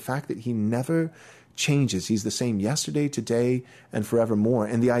God, the fact that he never changes. He's the same yesterday, today, and forevermore.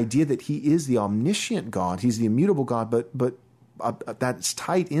 And the idea that he is the omniscient God, he's the immutable God, but that's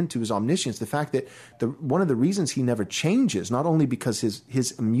tied into his omniscience. The fact that one of the reasons he never changes, not only because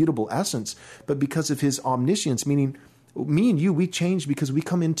his immutable essence, but because of his omniscience, meaning me and you, we change because we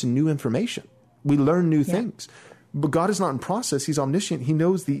come into new information. We learn new things. But God is not in process. He's omniscient. He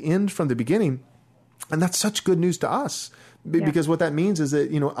knows the end from the beginning. And that's such good news to us. Because what that means is that,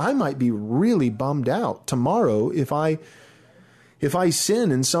 I might be really bummed out tomorrow if I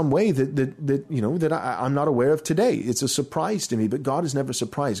sin in some way that I'm not aware of today. It's a surprise to me, but God is never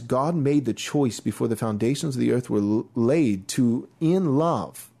surprised. God made the choice before the foundations of the earth were laid to, in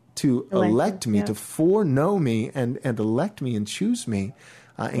love, to elect me, to foreknow me and elect me and choose me.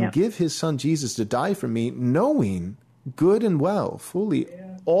 And give his son Jesus to die for me, knowing good and well, fully,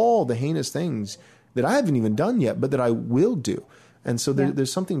 all the heinous things that I haven't even done yet, but that I will do. And so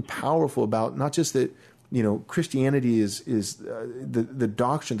there's something powerful about not just that, Christianity is the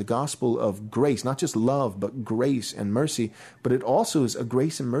doctrine, the gospel of grace, not just love, but grace and mercy. But it also is a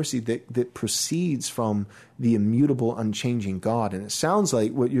grace and mercy that proceeds from the immutable, unchanging God. And it sounds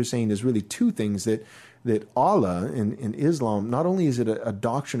like what you're saying is really two things, that Allah in Islam, not only is it a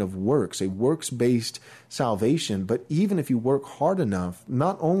doctrine of works, a works-based salvation, but even if you work hard enough,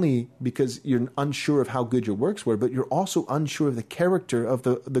 not only because you're unsure of how good your works were, but you're also unsure of the character of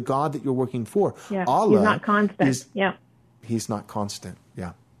the God that you're working for. Allah, he's not constant. He's not constant.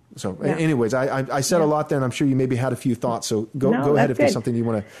 So anyways, I said a lot there, and I'm sure you maybe had a few thoughts. So go ahead if there's something you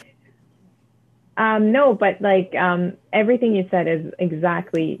want to... No, but everything you said is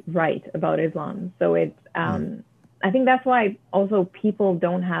exactly right about Islam. So it's, I think that's why also people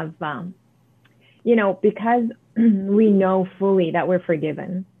don't have, because we know fully that we're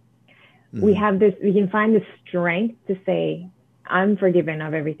forgiven. We can find the strength to say, I'm forgiven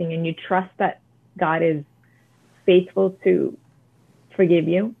of everything, and you trust that God is faithful to forgive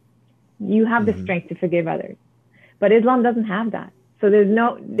you, you have the strength to forgive others. But Islam doesn't have that. So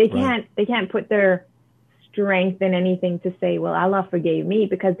they can't put their strength in anything to say, well, Allah forgave me,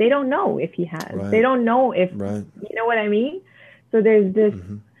 because they don't know if he has. Right. They don't know if, you know what I mean? So there's this,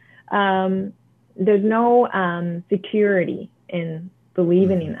 there's no security in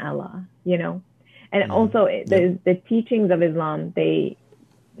believing in Allah, you know? And also the teachings of Islam, they,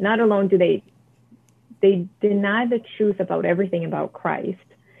 not alone do they deny the truth about everything about Christ.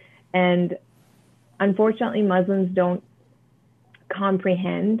 And unfortunately, Muslims don't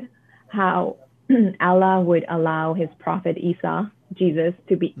comprehend how Allah would allow his prophet Isa, Jesus,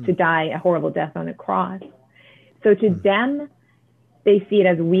 to die a horrible death on a cross. So to them, they see it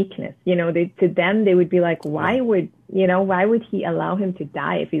as weakness. You know, to them, they would be like, why would he allow him to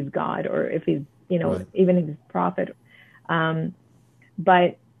die if he's God, or if he's, even if he's prophet?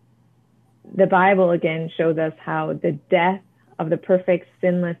 But the Bible again shows us how the death of the perfect,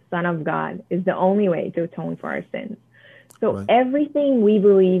 sinless Son of God is the only way to atone for our sins. So everything we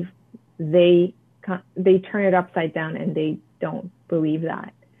believe, they turn it upside down, and they don't believe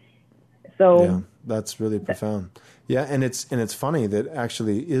that. So that's really profound. Yeah, and it's funny that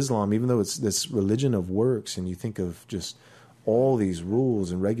actually Islam, even though it's this religion of works, and you think of just all these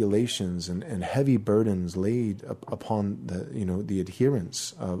rules and regulations and heavy burdens laid upon the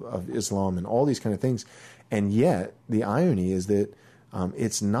adherents of Islam and all these kind of things, and yet the irony is that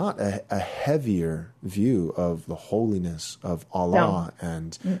it's not a heavier view of the holiness of Allah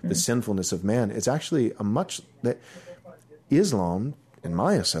and the sinfulness of man. It's actually Islam, in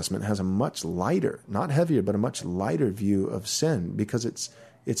my assessment, has a much lighter, not heavier, but a much lighter view of sin, because it's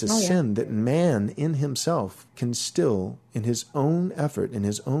a sin that man in himself can still, in his own effort, in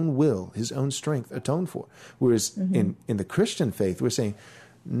his own will, his own strength, atone for. Whereas in the Christian faith, we're saying,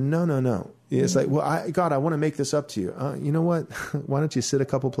 no. It's like, well, God, I want to make this up to you. You know what? Why don't you sit a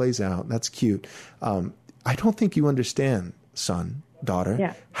couple plays out? That's cute. I don't think you understand, son,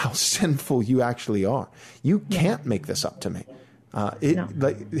 daughter, how sinful you actually are. You can't make this up to me.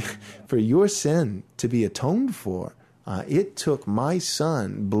 For your sin to be atoned for, it took my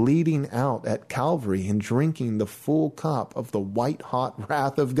son bleeding out at Calvary and drinking the full cup of the white-hot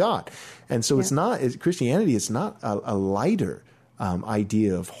wrath of God. And so Christianity is not a lighter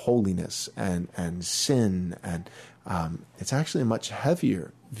idea of holiness and sin, and it's actually a much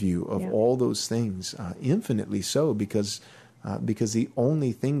heavier view of all those things, infinitely so, because the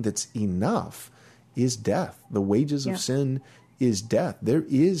only thing that's enough is death. The wages of sin is death. There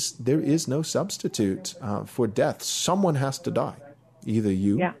is no substitute for death. Someone has to die, either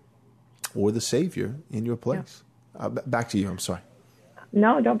you or the Savior in your place. Back to you. I'm sorry.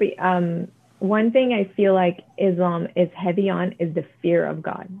 No, don't be. One thing I feel like Islam is heavy on is the fear of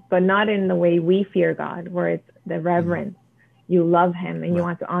God, but not in the way we fear God, where it's the reverence. You love him and you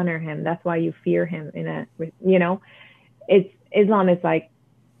want to honor him. That's why you fear him. It's Islam is like,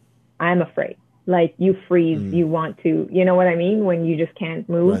 I'm afraid. Like you freeze, you want to, you know what I mean? When you just can't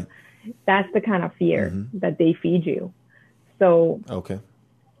move, that's the kind of fear that they feed you. So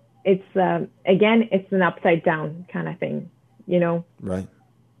it's, again, it's an upside down kind of thing, Right.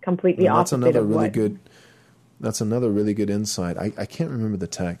 Completely opposite of what. That's another really good insight. I can't remember the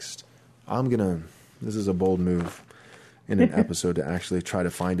text. This is a bold move in an episode to actually try to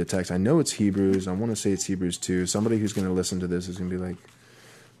find a text. I know it's Hebrews. I want to say it's Hebrews 2. Somebody who's going to listen to this is going to be like,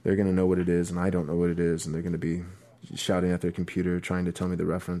 they're going to know what it is, and I don't know what it is, and they're going to be shouting at their computer trying to tell me the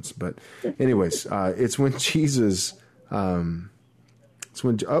reference. But anyways, it's when Jesus,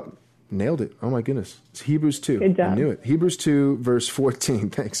 nailed it. Oh my goodness. It's Hebrews 2. Good job. I knew it. Hebrews 2, verse 14.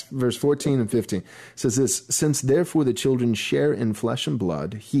 Thanks. Verse 14 and 15 says this: since therefore the children share in flesh and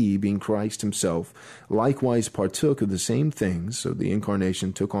blood, he, being Christ himself, likewise partook of the same things. So the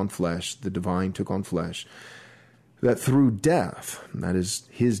incarnation took on flesh, the divine took on flesh, that through death, that is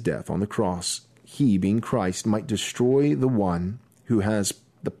his death on the cross, he, being Christ, might destroy the one who has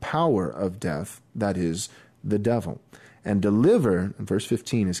the power of death, that is, the devil, and deliver, and verse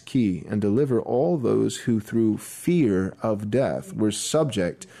 15 is key, and deliver all those who through fear of death were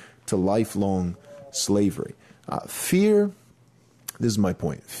subject to lifelong slavery. Fear, this is my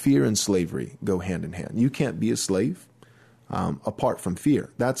point, fear and slavery go hand in hand. You can't be a slave apart from fear.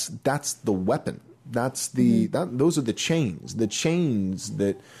 That's the weapon. That's those are the chains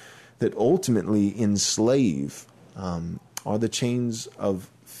that ultimately enslave are the chains of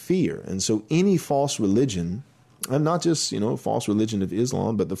fear. And so any false religion, and not just false religion of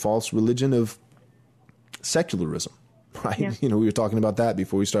Islam, but the false religion of secularism, right? Yeah. We were talking about that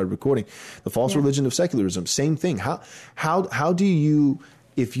before we started recording. The false religion of secularism, same thing. How do you,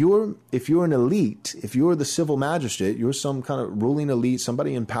 if you're an elite, if you're the civil magistrate, you're some kind of ruling elite,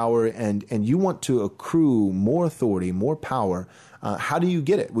 somebody in power, and you want to accrue more authority, more power, how do you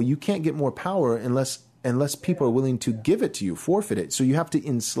get it? Well, you can't get more power unless people are willing to give it to you, forfeit it. So you have to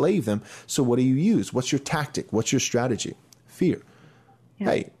enslave them. So what do you use? What's your tactic? What's your strategy? Fear.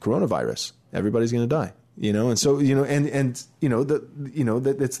 Yeah. Hey, coronavirus, everybody's going to die. And so, that's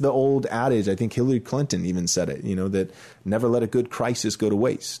the old adage. I think Hillary Clinton even said it, that never let a good crisis go to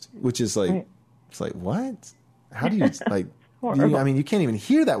waste, which is like, It's like, what? How do you, like, you can't even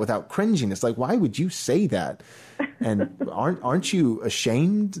hear that without cringing. It's like, why would you say that? And aren't you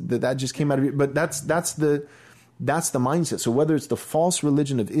ashamed that just came out of you? But that's the mindset. So whether it's the false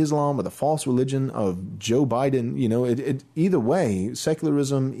religion of Islam or the false religion of Joe Biden, either way,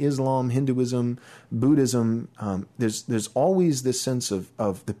 secularism, Islam, Hinduism, Buddhism, there's always this sense of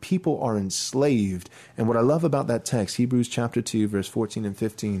the people are enslaved. And what I love about that text, Hebrews chapter 2, verse 14 and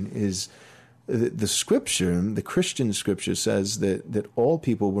 15, is the scripture, the Christian scripture says that all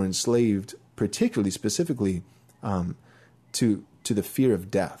people were enslaved, particularly, specifically, to the fear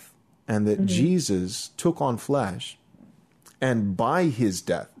of death. And that Jesus took on flesh, and by his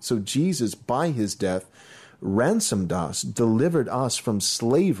death, so Jesus, by his death, ransomed us, delivered us from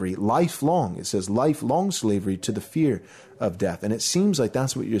slavery, lifelong. It says lifelong slavery to the fear of death. And it seems like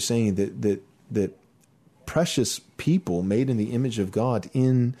that's what you're saying, that precious people made in the image of God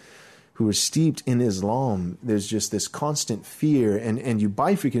who are steeped in Islam, there's just this constant fear, and you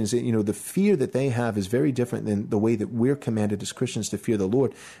bifurcate and say, the fear that they have is very different than the way that we're commanded as Christians to fear the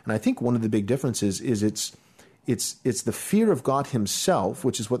Lord. And I think one of the big differences is it's the fear of God himself,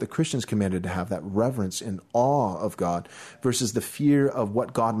 which is what the Christians commanded to have, that reverence and awe of God, versus the fear of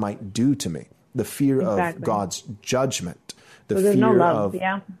what God might do to me, the fear of God's judgment, the fear no love.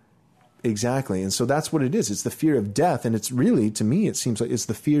 of... Exactly. And so that's what it is. It's the fear of death. And it's really, to me, it seems like it's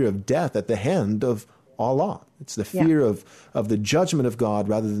the fear of death at the hand of Allah. It's the fear of the judgment of God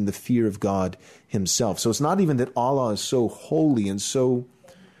rather than the fear of God himself. So it's not even that Allah is so holy and so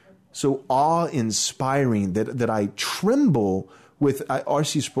awe-inspiring that I tremble with.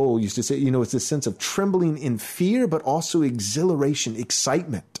 R.C. Sproul used to say, it's this sense of trembling in fear, but also exhilaration,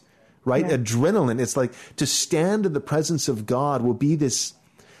 excitement, right? Yeah. Adrenaline. It's like to stand in the presence of God will be this...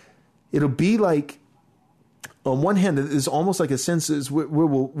 It'll be like, on one hand, it's almost like a sense where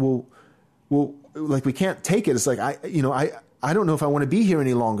we'll like we can't take it. It's like I don't know if I want to be here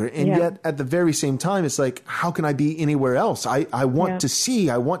any longer, and yet at the very same time, it's like, how can I be anywhere else? I want to see,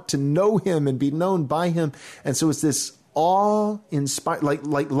 I want to know him and be known by him, and so it's this awe-inspired,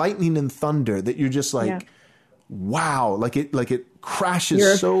 like lightning and thunder that you're just like, wow, like it crashes.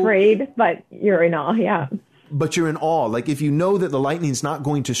 You're afraid, but you're in awe. Yeah. But you're in awe. Like if you know that the lightning's not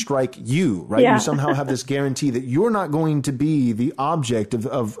going to strike you, right? You somehow have this guarantee that you're not going to be the object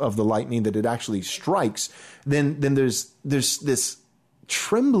of the lightning, that it actually strikes. Then there's this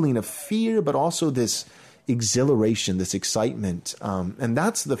trembling of fear, but also this exhilaration, this excitement. And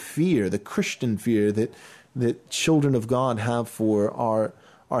that's the fear, the Christian fear that children of God have for our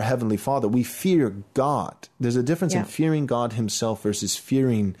Heavenly Father. We fear God. There's a difference in fearing God himself versus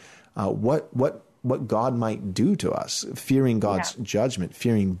fearing what God might do to us, fearing God's judgment,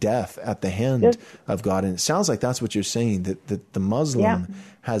 fearing death at the hand of God. And it sounds like that's what you're saying, that the Muslim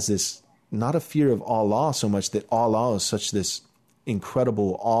has this, not a fear of Allah so much that Allah is such this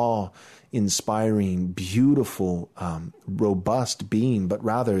incredible, awe-inspiring, beautiful, robust being, but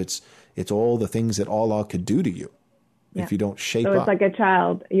rather it's all the things that Allah could do to you if you don't shape up. So it's like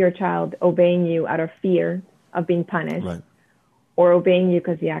your child obeying you out of fear of being punished. Right. Or obeying you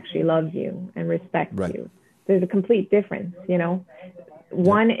because he actually loves you and respects you. There's a complete difference,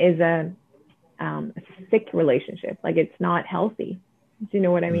 One is a sick relationship. Like, it's not healthy. Do you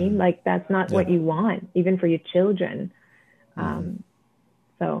know what I mean? Like, that's not what you want, even for your children.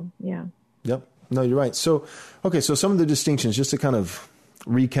 So, yeah. Yep. No, you're right. So, okay. So some of the distinctions, just to kind of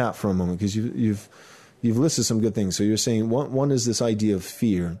recap for a moment, because you've listed some good things. So you're saying one is this idea of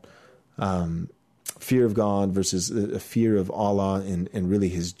fear, fear of God versus a fear of Allah and really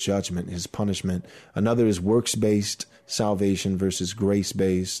his judgment, his punishment. Another is works-based salvation versus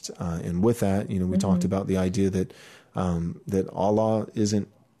grace-based. And with that, we talked about the idea that Allah isn't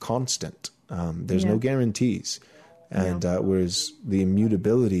constant. There's no guarantees. And whereas the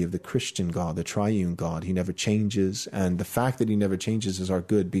immutability of the Christian God, the triune God, he never changes. And the fact that he never changes is our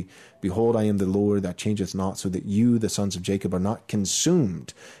good. Behold, I am the Lord that changeth not, so that you, the sons of Jacob, are not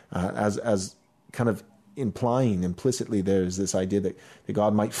consumed as kind of implying implicitly there is this idea that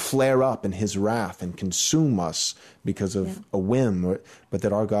God might flare up in his wrath and consume us because of a whim, but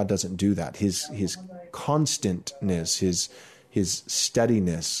that our God doesn't do that. His constantness, his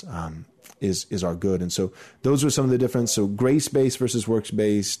steadiness is our good. And so those are some of the difference. So grace-based versus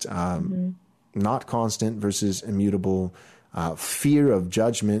works-based, not constant versus immutable, fear of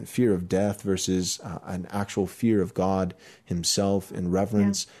judgment, fear of death versus an actual fear of God himself and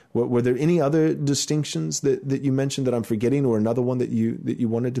reverence. Yeah. Were there any other distinctions that you mentioned that I'm forgetting, or another one that you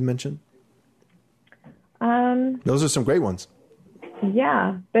wanted to mention? Those are some great ones.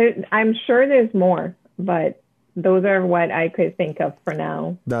 Yeah, I'm sure there's more, but those are what I could think of for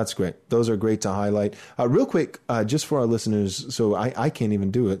now. That's great. Those are great to highlight. Real quick, just for our listeners, so I can't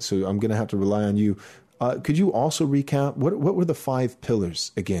even do it, so I'm going to have to rely on you. Could you also recap what were the 5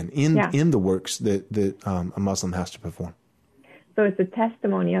 pillars again in the works that a Muslim has to perform? So it's a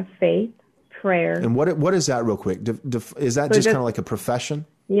testimony of faith, prayer. And what is that real quick? Is that just kind of like a profession?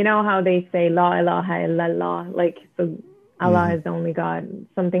 You know how they say La ilaha illallah, like so Allah is the only God,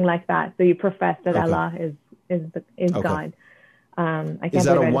 something like that. So you profess that Allah is God. I can't is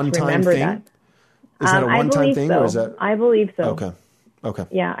that a one-time thing? That. Is that a one-time thing, or is that? I believe so. Okay.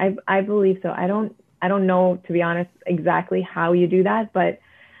 Yeah, I believe so. I don't know, to be honest, exactly how you do that, but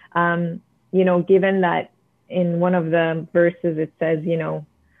given that in one of the verses it says,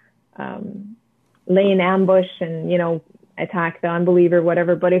 lay in ambush and attack the unbeliever,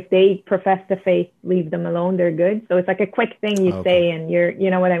 whatever. But if they profess the faith, leave them alone. They're good. So it's like a quick thing you say, and you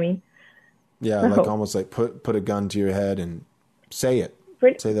know what I mean? Yeah, like almost like put a gun to your head and say it.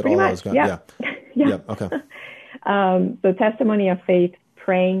 Say that Allah is God. Yeah. Yeah. Okay. So testimony of faith,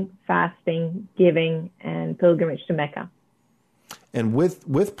 praying, fasting, giving, and pilgrimage to Mecca. And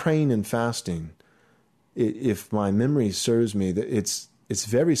with praying and fasting, if my memory serves me, that it's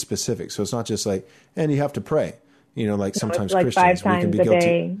very specific. So it's not just like, and you have to pray. Like sometimes like Christians, 5 times we can be guilty.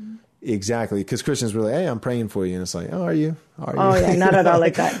 Day. Exactly, because Christians were like, "Hey, I'm praying for you," and it's like, "Oh, are you? Oh, yeah, not at all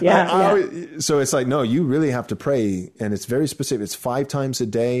like that." Yeah. So it's like, no, you really have to pray, and it's very specific. It's 5 times a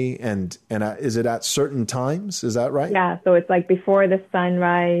day, and is it at certain times? Is that right? Yeah. So it's like before the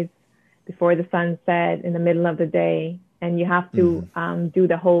sunrise, before the sunset, in the middle of the day, and you have to do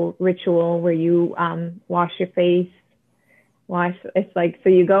the whole ritual where you wash your face. It's like, so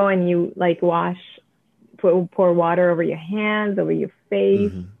you go and you like wash. Pour water over your hands, over your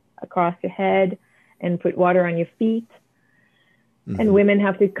face, across your head, and put water on your feet. And women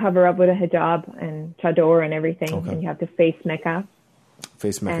have to cover up with a hijab and chador and everything, and you have to face Mecca.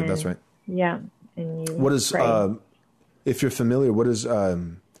 Face Mecca, that's right. Yeah, and you. What is, if you're familiar, what is?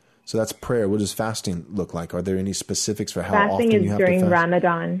 So that's prayer. What does fasting look like? Are there any specifics for how often you have to fast? Fasting is during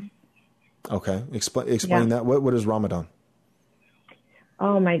Ramadan. Okay, explain that. What is Ramadan?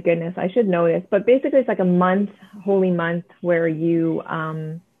 Oh my goodness, I should know this, but basically it's like a month, holy month, where you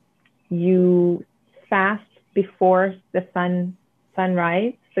fast before the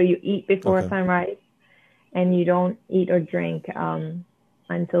sunrise. So you eat before sunrise, and you don't eat or drink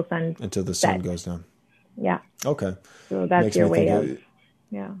until the sun goes down. Yeah. Okay. So that's your way of.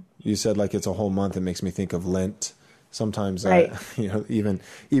 Yeah. You said like it's a whole month. It makes me think of Lent. Sometimes, even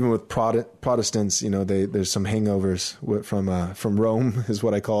with Protestants, there's some hangovers from Rome, is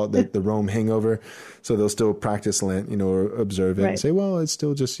what I call it, the Rome hangover. So they'll still practice Lent, or observe it and say, well, it's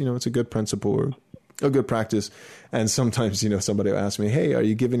still just, it's a good principle or a good practice. And sometimes, somebody will ask me, hey, are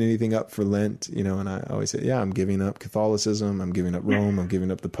you giving anything up for Lent? And I always say, yeah, I'm giving up Catholicism. I'm giving up Rome. I'm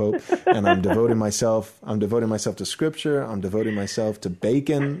giving up the Pope, and I'm devoting myself to Scripture. I'm devoting myself to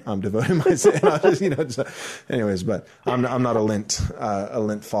bacon. I'm devoting myself, anyways, but I'm not a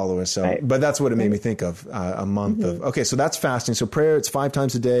Lent follower. So, but that's what it made me think of, a month of, okay. So that's fasting. So prayer, it's 5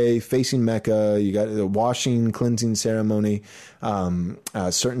 times a day, facing Mecca. You got the washing, cleansing ceremony,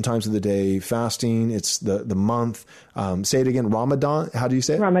 certain times of the day, fasting. It's the month. Say it again. Ramadan. How do you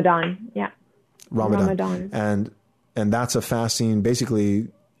say it? Ramadan. Yeah. Ramadan. And that's a fasting basically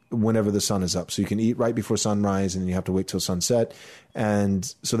whenever the sun is up. So you can eat right before sunrise, and then you have to wait till sunset. And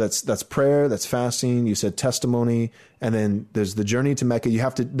so that's prayer, that's fasting. You said testimony, and then there's the journey to Mecca. You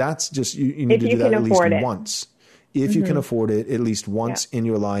have to. That's just you need to do that at least once. If you can afford it, at least once in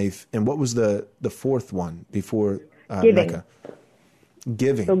your life. And what was the fourth one before Mecca?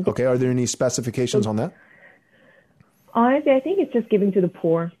 Giving. Okay. Are there any specifications on that? Honestly, I think it's just giving to the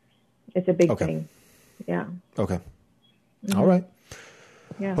poor. It's a big thing. Yeah. Okay. All right.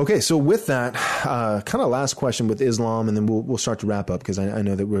 Yeah. Okay. So with that, kind of last question with Islam, and then we'll start to wrap up, because I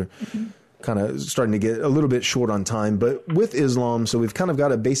know that we're kind of starting to get a little bit short on time, but with Islam, so we've kind of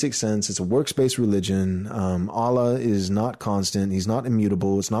got a basic sense. It's a works-based religion. Allah is not constant. He's not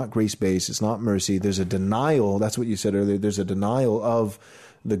immutable. It's not grace-based. It's not mercy. There's a denial. That's what you said earlier. There's a denial of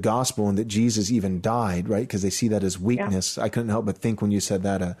the gospel and that Jesus even died, right? Because they see that as weakness. Yeah. I couldn't help but think when you said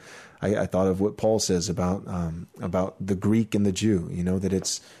that, I thought of what Paul says about the Greek and the Jew, that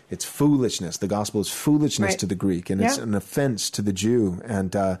it's foolishness. The gospel is foolishness to the Greek, and it's an offense to the Jew.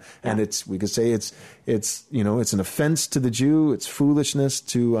 And we could say it's an offense to the Jew. It's foolishness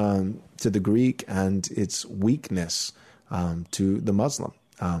to the Greek, and it's weakness to the Muslim.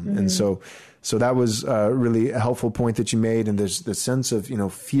 And so that was really a helpful point that you made. And there's the sense of,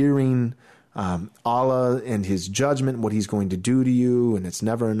 fearing Allah and his judgment, what he's going to do to you, and it's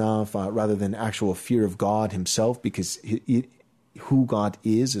never enough, rather than actual fear of God himself, because who God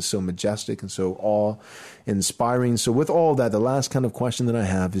is so majestic and so awe-inspiring. So with all that, the last kind of question that I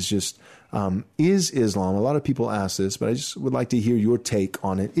have is just, is Islam, a lot of people ask this, but I just would like to hear your take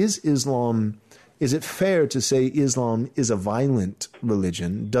on it. Is it fair to say Islam is a violent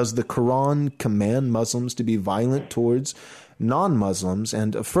religion? Does the Quran command Muslims to be violent towards non-Muslims?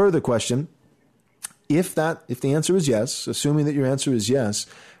 And a further question, if the answer is yes, assuming that your answer is yes,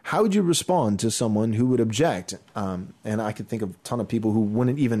 how would you respond to someone who would object? And I could think of a ton of people who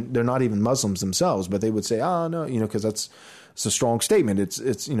they're not even Muslims themselves, but they would say, no, because it's a strong statement. It's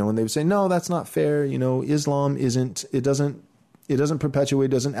and they would say, no, that's not fair. Islam doesn't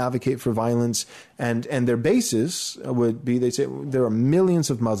perpetuate, doesn't advocate for violence. And their basis would be, they say there are millions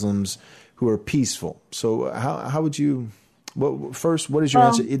of Muslims who are peaceful. So how would you, first, what is your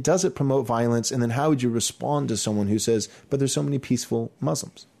answer? Does it promote violence? And then how would you respond to someone who says, but there's so many peaceful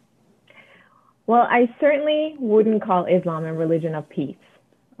Muslims? Well, I certainly wouldn't call Islam a religion of peace,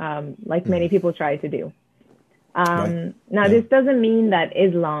 like many people try to do. Now, this doesn't mean that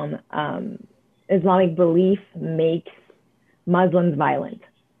Islamic belief makes Muslims violent.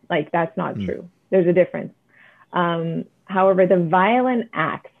 Like, that's not true. There's a difference. However, the violent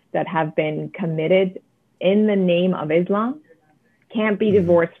acts that have been committed in the name of Islam can't be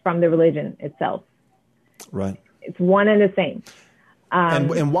divorced from the religion itself. Right. It's one and the same.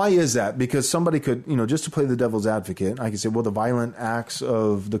 And why is that? Because somebody could, just to play the devil's advocate, I could say, well, the violent acts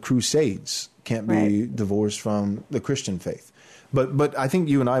of the Crusades can't be divorced from the Christian faith. But I think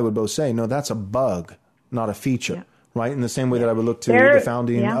you and I would both say, no, that's a bug, not a feature. Yeah. Right? In the same way that I would look to the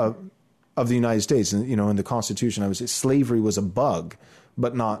founding of the United States. And, in the Constitution, I would say slavery was a bug,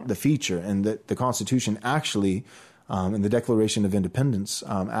 but not the feature. And that the Constitution actually, and the Declaration of Independence,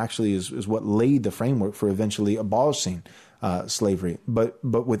 actually is what laid the framework for eventually abolishing slavery. But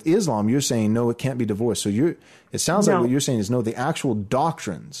with Islam, you're saying, no, it can't be divorced. So it sounds like what you're saying is, no, the actual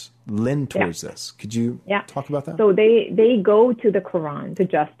doctrines lend towards this. Could you talk about that? So they go to the Quran to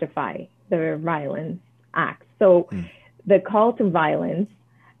justify their violent acts. So the call to violence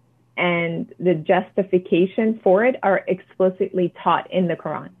and the justification for it are explicitly taught in the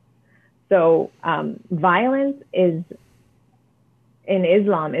Quran. So violence in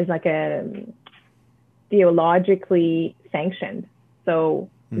Islam is like a theologically sanctioned. So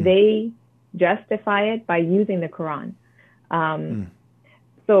they justify it by using the Quran.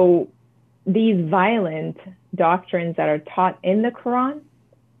 So these violent doctrines that are taught in the Quran,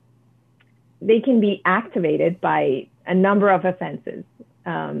 they can be activated by a number of offenses,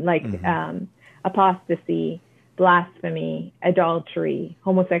 like apostasy, blasphemy, adultery,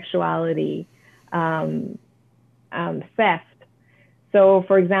 homosexuality, theft. So,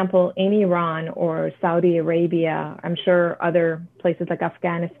 for example, in Iran or Saudi Arabia, I'm sure other places like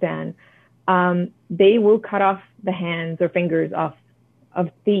Afghanistan, they will cut off the hands or fingers of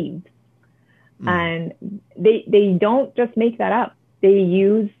thieves. And they don't just make that up. They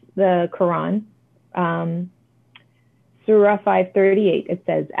use the Quran, Surah 538, it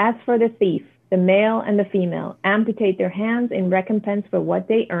says, as for the thief, the male and the female amputate their hands in recompense for what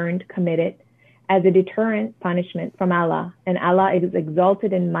they earned, committed as a deterrent punishment from Allah, and Allah is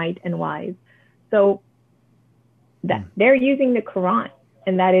exalted in might and wise. So that they're using the Quran,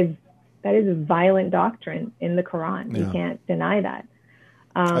 and that is a violent doctrine in the Quran. You can't deny that.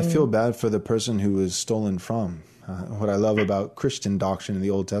 I feel bad for the person who was stolen from. What I love about Christian doctrine in the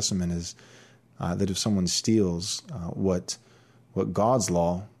Old Testament is that if someone steals, what God's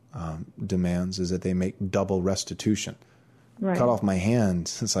law demands is that they make double restitution. Right. Cut off my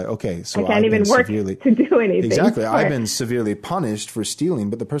hand. It's like, okay, so I can't even work to do anything. Exactly. Right. I've been severely punished for stealing,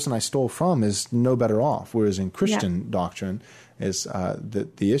 but the person I stole from is no better off. Whereas in Christian doctrine, is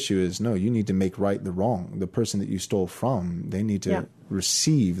the issue is, no, you need to make right the wrong. The person that you stole from, they need to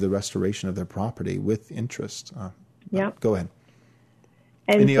receive the restoration of their property with interest. Go ahead.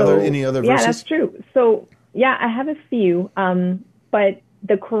 And any other verses? Yeah, that's true. So yeah, I have a few, but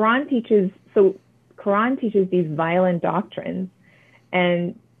the Quran teaches these violent doctrines,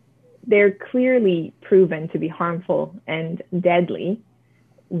 and they're clearly proven to be harmful and deadly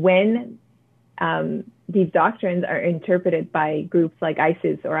when these doctrines are interpreted by groups like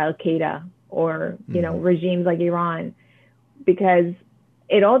ISIS or Al-Qaeda or, regimes like Iran, because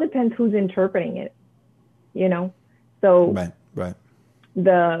it all depends who's interpreting it, So right.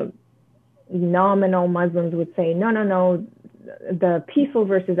 The nominal Muslims would say, no, the peaceful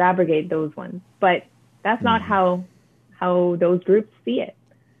verses abrogate those ones. But that's not how those groups see it.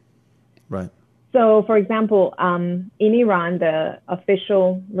 Right. So, for example, in Iran, the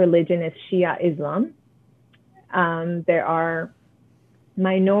official religion is Shia Islam. There are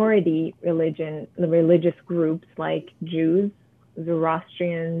minority religious groups like Jews,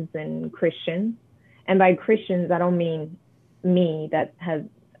 Zoroastrians, and Christians. And by Christians, I don't mean me that has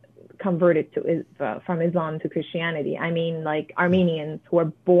converted from Islam to Christianity. I mean like Armenians who are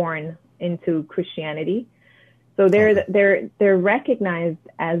born into Christianity. So they're recognized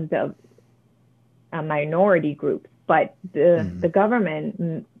as the minority group, but the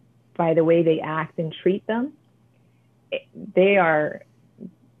government, by the way they act and treat them, they are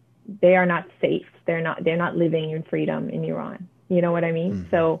not safe. They're not living in freedom in Iran. You know what I mean?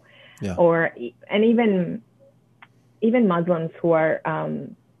 So, and even Muslims who are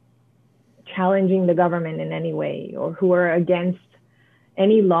challenging the government in any way, or who are against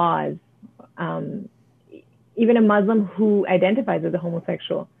any laws, even a Muslim who identifies as a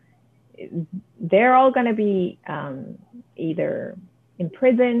homosexual, they're all going to be either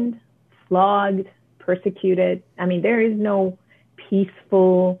imprisoned, flogged, persecuted. I mean, there is no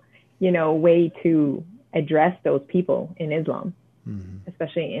peaceful, way to address those people in Islam,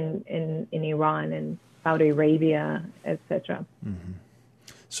 especially in Iran and Saudi Arabia, etc.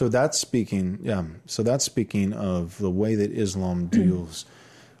 So that's speaking of the way that Islam deals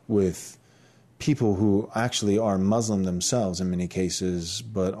with people who actually are Muslim themselves in many cases,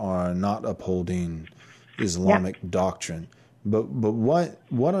 but are not upholding Islamic doctrine. But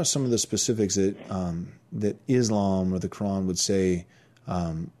what are some of the specifics that Islam or the Quran would say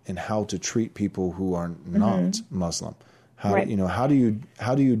in how to treat people who are not Muslim? How do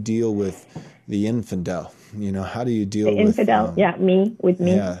you deal with the infidel? How do you deal with infidel? Me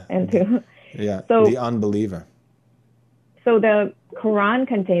and too. Yeah, so, the unbeliever. So the Quran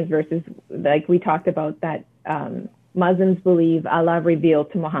contains verses like we talked about that Muslims believe Allah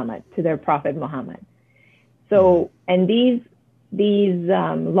revealed to Muhammad, to their prophet Muhammad. So and these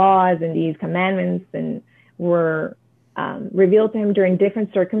laws and these commandments were revealed to him during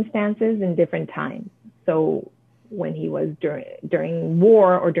different circumstances and different times. So when he was during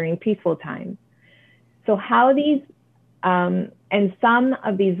war or during peaceful times. So how these and some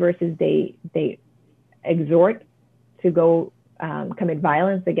of these verses they exhort to go commit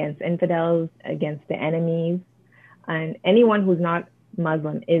violence against infidels, against the enemies, and anyone who's not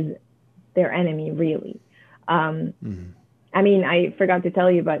Muslim is their enemy, really. I mean, I forgot to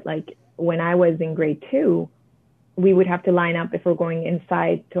tell you, but like when I was in grade 2, we would have to line up if we're going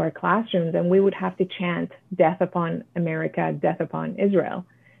inside to our classrooms, and we would have to chant "Death upon America, death upon Israel."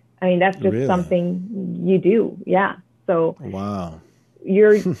 I mean, that's just something you do. Yeah. So wow.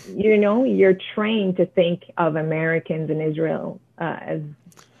 You're trained to think of Americans in Israel as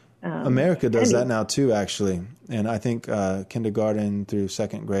America does that now too, actually. And I think kindergarten through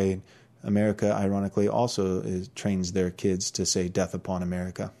second grade, America, ironically, also trains their kids to say "Death upon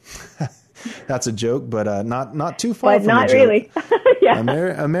America." That's a joke, but not too far from a joke. But not really. Yeah.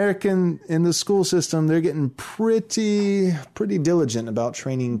 American in the school system, they're getting pretty diligent about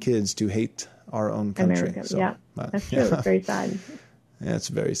training kids to hate our own country. America, so, that's true. It's very sad. Yeah, it's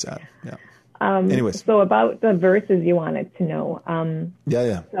very sad. Yeah. Anyways. So about the verses you wanted to know.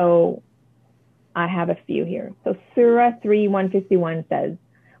 Yeah. So I have a few here. So Surah 3:151 says,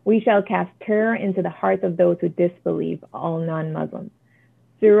 "We shall cast terror into the hearts of those who disbelieve, all non-Muslims."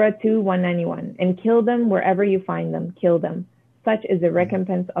 Surah 2:191, "And kill them wherever you find them, kill them. Such is the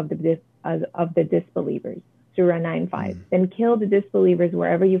recompense of the disbelievers." Surah 9:5, "Then kill the disbelievers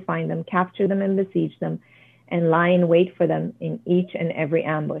wherever you find them, capture them and besiege them, and lie in wait for them in each and every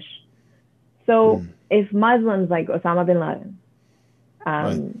ambush." So if Muslims like Osama bin Laden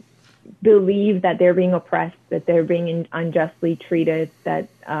believe that they're being oppressed, that they're being unjustly treated, that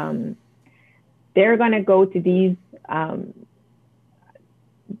they're going to go to these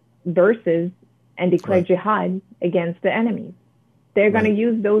verses and declare jihad against the enemies. They're going to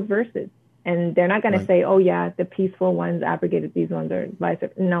use those verses, and they're not going to say, "Oh yeah, the peaceful ones abrogated these ones," or vice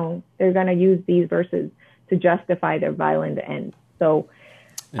versa. No, they're going to use these verses to justify their violent ends. So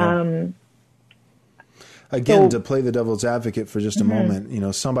Yeah. Again, to play the devil's advocate for just a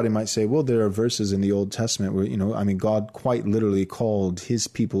moment, somebody might say, well, there are verses in the Old Testament where, God quite literally called his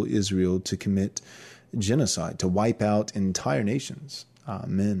people Israel to commit genocide, to wipe out entire nations,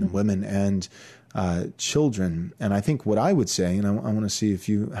 men, women, and children. And I think what I would say, and I want to see if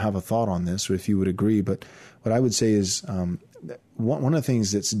you have a thought on this or if you would agree, but what I would say is one of the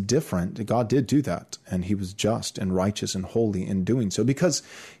things that's different, God did do that, and he was just and righteous and holy in doing so, because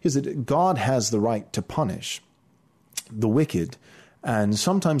God has the right to punish the wicked, and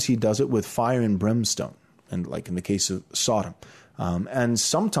sometimes he does it with fire and brimstone, and like in the case of Sodom. And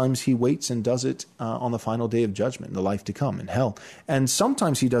sometimes he waits and does it on the final day of judgment, in the life to come, in hell. And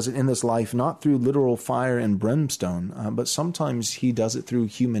sometimes he does it in this life, not through literal fire and brimstone, but sometimes he does it through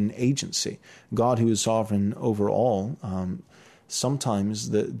human agency. God, who is sovereign over all, sometimes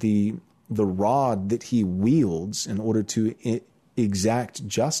the rod that he wields in order to exact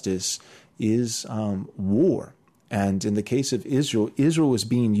justice is war. And in the case of Israel, Israel was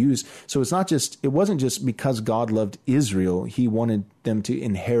being used. So it wasn't just because God loved Israel, he wanted them to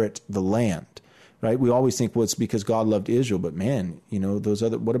inherit the land, right? We always think, well, it's because God loved Israel, but man,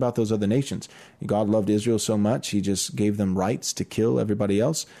 what about those other nations? God loved Israel so much, he just gave them rights to kill everybody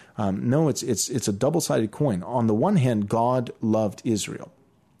else. No, it's a double-sided coin. On the one hand, God loved Israel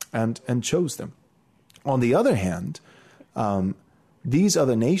and chose them. On the other hand, these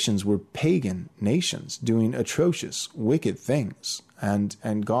other nations were pagan nations doing atrocious, wicked things.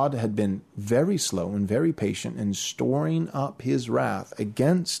 And God had been very slow and very patient in storing up his wrath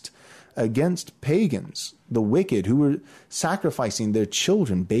against pagans, the wicked, who were sacrificing their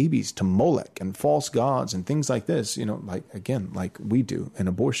children, babies, to Molech and false gods and things like this, like we do in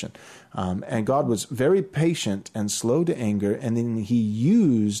abortion. And God was very patient and slow to anger, and then he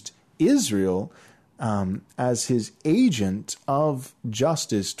used Israel as his agent of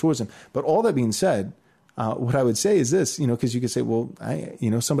justice towards them. But all that being said, what I would say is this, because you could say, well,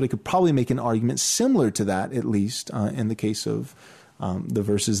 somebody could probably make an argument similar to that, at least in the case of the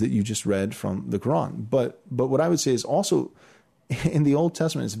verses that you just read from the Quran. But what I would say is also in the Old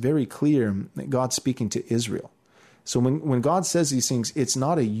Testament, it's very clear that God's speaking to Israel. So when God says these things, it's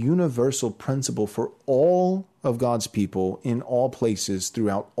not a universal principle for all of God's people in all places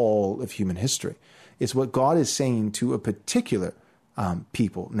throughout all of human history. It's what God is saying to a particular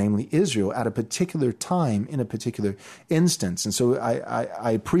people, namely Israel, at a particular time in a particular instance. And so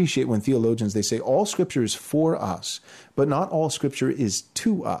I appreciate when theologians, they say all Scripture is for us, but not all Scripture is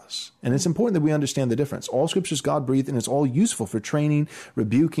to us. And it's important that we understand the difference. All Scripture is God-breathed, and it's all useful for training,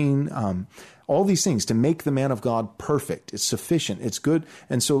 rebuking, all these things to make the man of God perfect. It's sufficient. It's good.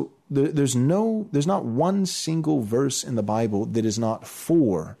 And so there's not one single verse in the Bible that is not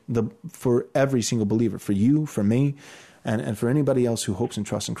for every single believer, for you, for me, and for anybody else who hopes and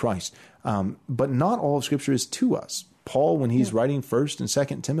trusts in Christ. But not all of Scripture is to us. Paul, when he's writing 1st and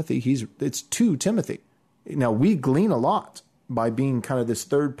 2nd Timothy, it's to Timothy. Now, we glean a lot by being kind of this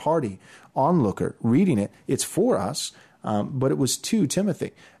third party onlooker, reading it. It's for us, but it was to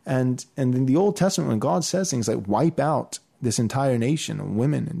Timothy. And in the Old Testament, when God says things like wipe out this entire nation of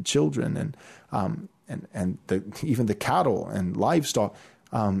women and children and even the cattle and livestock,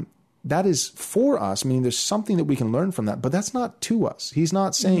 that is for us, meaning there's something that we can learn from that, but that's not to us. He's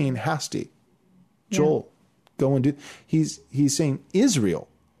not saying, Hasti, Joel, go and do. He's saying Israel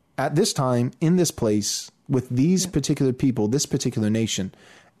at this time, in this place, with these particular people, this particular nation.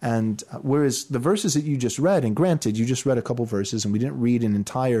 And whereas the verses that you just read, and granted, you just read a couple verses and we didn't read an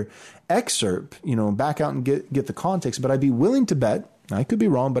entire excerpt, back out and get the context, but I'd be willing to bet, I could be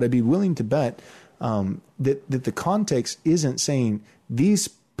wrong, but I'd be willing to bet that the context isn't saying these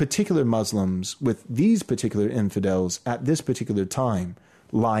particular Muslims with these particular infidels at this particular time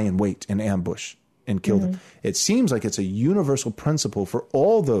lie in wait and ambush and kill them. It seems like it's a universal principle for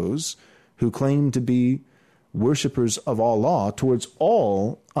all those who claim to be worshipers of Allah towards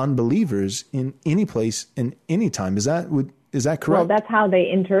all unbelievers in any place in any time. Is that correct? Well, that's how they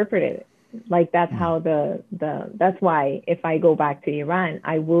interpret it. Like that's how that's why if I go back to Iran,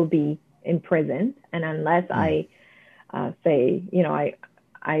 I will be imprisoned, and unless I say,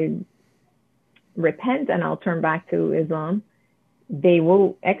 I repent and I'll turn back to Islam, they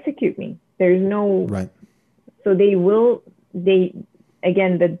will execute me. There's no right. So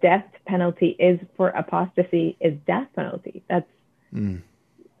again, the death penalty is for apostasy is death penalty. That's and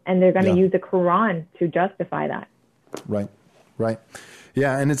they're going to use the Quran to justify that. Right.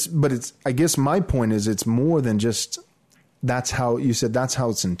 Yeah, and it's I guess my point is it's more than just that's how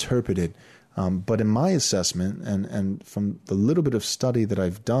it's interpreted. But in my assessment and from the little bit of study that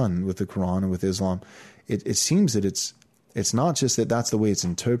I've done with the Quran and with Islam, it seems that it's not just that that's the way it's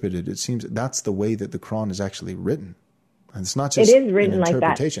interpreted. It seems that's the way that the Quran is actually written. And it's not just it is written an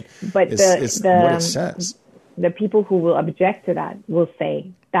interpretation. Like that. But it's what it says. The people who will object to that will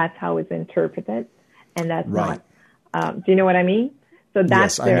say that's how it's interpreted, and that's right. not. Do you know what I mean? So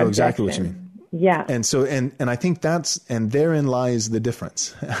that's yes, I know exactly what you mean. Yeah. And so, and I think therein lies the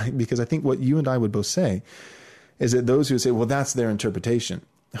difference, because I think what you and I would both say is that those who say, well, that's their interpretation,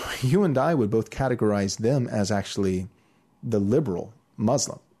 you and I would both categorize them as actually the liberal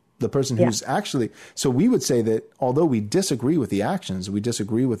Muslim, the person who's actually, so we would say that although we disagree with the actions, we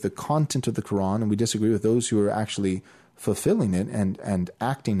disagree with the content of the Quran, and we disagree with those who are actually fulfilling it and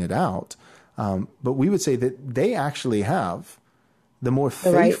acting it out, but we would say that they actually have the more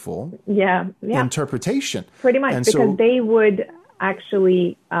faithful interpretation. Pretty much, and because they would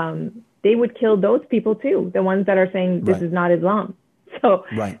actually, they would kill those people too, the ones that are saying this is not Islam. So,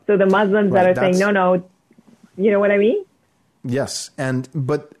 so the Muslims that are saying, no, you know what I mean? Yes.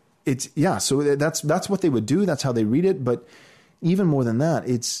 But it's, so that's what they would do. That's how they read it. But even more than that,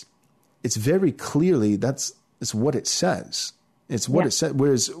 it's very clearly, it's what it says. It's what it says.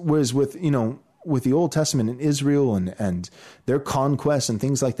 Whereas with, with the Old Testament in Israel and their conquests and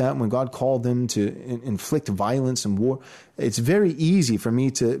things like that, when God called them to inflict violence and war, it's very easy for me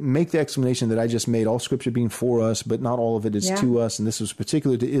to make the explanation that I just made, all scripture being for us, but not all of it is to us. And this was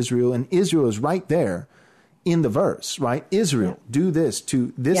particular to Israel. And Israel is right there in the verse, right? Israel, do this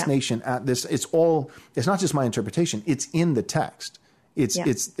to this nation at this. It's not just my interpretation. It's in the text.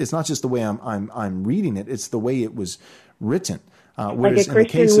 It's not just the way I'm reading it. It's the way it was written. Like a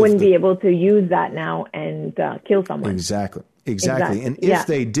Christian wouldn't be able to use that now and kill someone. Exactly. And if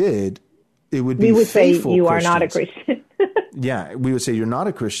they did, it would be we would faithful say you Christians. are not a Christian. We would say you're not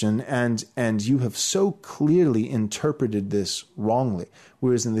a Christian, and you have so clearly interpreted this wrongly.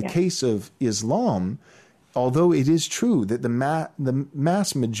 Whereas in the case of Islam, although it is true that the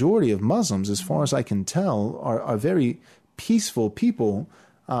mass majority of Muslims, as far as I can tell, are very peaceful people,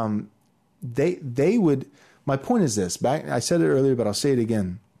 they would. My point is this. I said it earlier, but I'll say it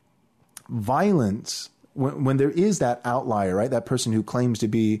again. Violence, when there is that outlier, right? That person who claims to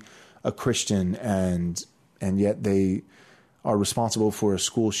be a Christian and yet they are responsible for a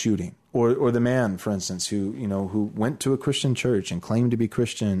school shooting, or the man, for instance, who went to a Christian church and claimed to be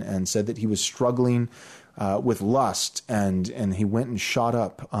Christian and said that he was struggling with lust and he went and shot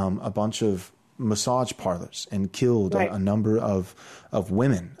up a bunch of massage parlors and killed a number of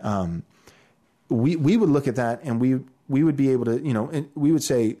women. We would look at that and we would be able to, and we would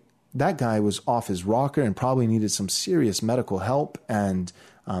say that guy was off his rocker and probably needed some serious medical help. And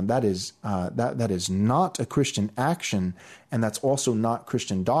that is not a Christian action. And that's also not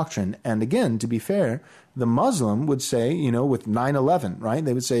Christian doctrine. And again, to be fair, the Muslim would say, with 9/11, right?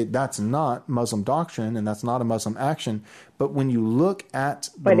 They would say that's not Muslim doctrine and that's not a Muslim action. But when you look at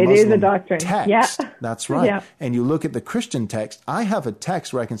the Muslim is a doctrine. Text, that's right. And you look at the Christian text, I have a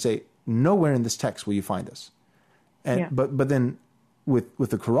text where I can say, nowhere in this text will you find this. But then with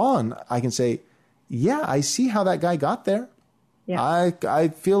the Quran, I can say, I see how that guy got there. Yeah. I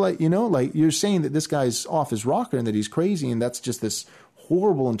feel like, like you're saying that this guy's off his rocker and that he's crazy and that's just this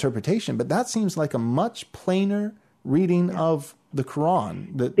horrible interpretation. But that seems like a much plainer reading of the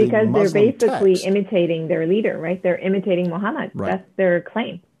Quran. Because they're basically imitating their leader, right? They're imitating Muhammad. Right. That's their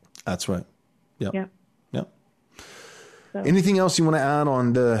claim. That's right. Yeah. So. Anything else you want to add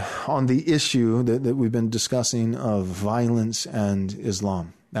on the issue that we've been discussing of violence and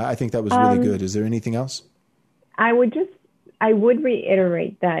Islam? I think that was really good. Is there anything else? I would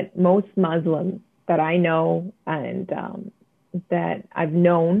reiterate that most Muslims that I know and that I've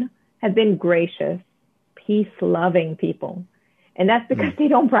known have been gracious, peace-loving people. And that's because they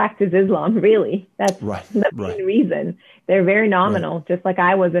don't practice Islam, really. That's the main reason. They're very nominal, just like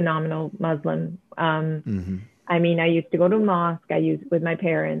I was a nominal Muslim. I mean, I used to go to mosque. With my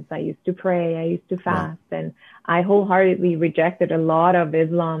parents. I used to pray. I used to fast. And I wholeheartedly rejected a lot of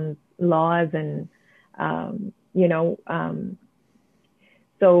Islam's laws. And,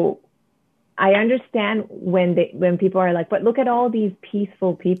 so I understand when people are like, but look at all these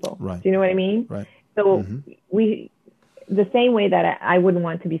peaceful people. Right. Do you know what I mean? Right. So the same way that I wouldn't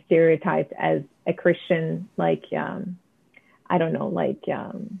want to be stereotyped as a Christian, like, I don't know, like,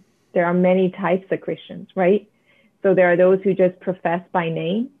 there are many types of Christians, right? So there are those who just profess by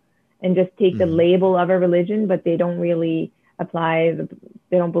name and just take the label of a religion, but they don't really they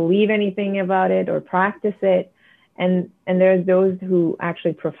don't believe anything about it or practice it. And there's those who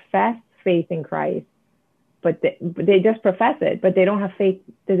actually profess faith in Christ, but they just profess it, but they don't have faith.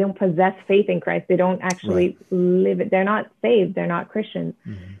 They don't possess faith in Christ. They don't actually live it. They're not saved. They're not Christians.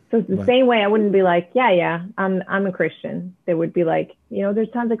 So it's the same way. I wouldn't be like, I'm a Christian. They would be like, there's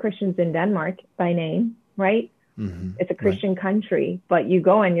tons of Christians in Denmark by name, right? It's a Christian country, but you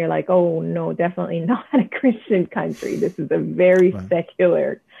go and you're like, oh no, definitely not a Christian country. This is a very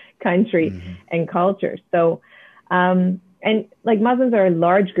secular country and culture. So, and like Muslims are a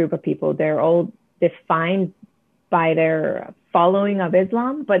large group of people. They're all defined by their following of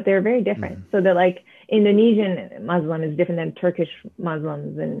Islam, but they're very different. So that like Indonesian Muslim is different than Turkish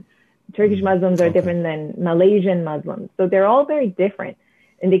Muslims, and Turkish Muslims are different than Malaysian Muslims. So they're all very different.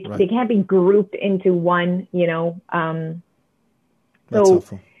 And they can't be grouped into one, so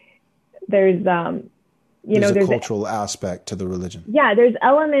there's, there's a cultural aspect to the religion. Yeah, there's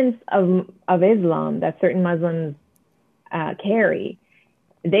elements of Islam that certain Muslims carry.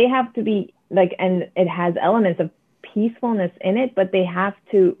 They have to be like, and it has elements of peacefulness in it, but they have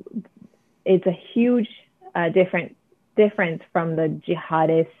to, it's a huge difference from the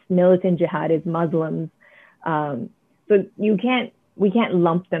militant jihadist Muslims. So we can't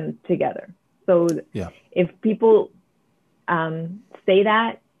lump them together. So if people say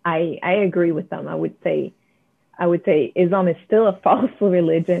that, I agree with them. I would say Islam is still a false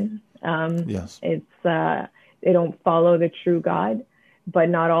religion. It's they don't follow the true God, but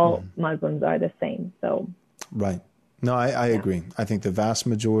not all Muslims are the same. So no, I agree. I think the vast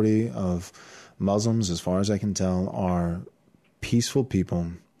majority of Muslims, as far as I can tell, are peaceful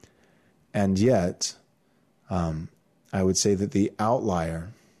people, and yet I would say that the outlier,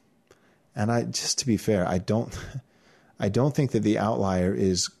 and just to be fair, I don't think that the outlier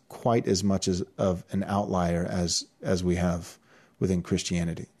is quite as much of an outlier as we have within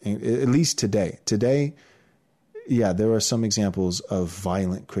Christianity, at least today. Today, there are some examples of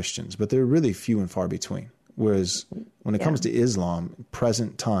violent Christians, but they're really few and far between. Whereas when it comes to Islam,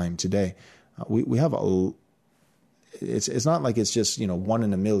 present time today, we have it's not like it's just 1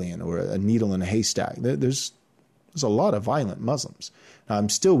 in a million or a needle in a haystack. There's a lot of violent Muslims. Now, I'm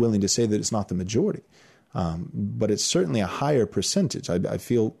still willing to say that it's not the majority, but it's certainly a higher percentage. I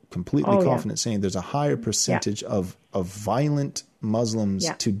feel completely confident saying there's a higher percentage of violent Muslims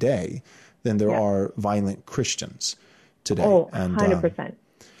today than there are violent Christians today. Oh, 100%.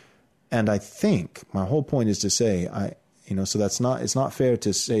 And I think my whole point is to say, so it's not fair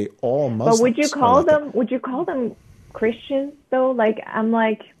to say all Muslims. But would you call them Christians though? Like, I'm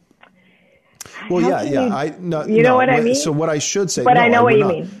like, well, I know what I mean. So what I should say, but I know what you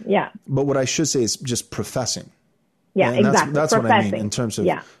mean. Yeah. But what I should say is just professing. Yeah, and exactly. That's what I mean in terms of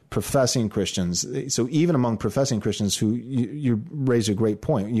professing Christians. So even among professing Christians, who you raise a great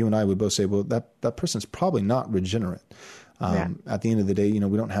point. You and I would both say, well, that person's probably not regenerate. At the end of the day,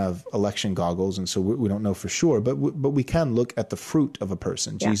 we don't have election goggles, and so we don't know for sure. But we can look at the fruit of a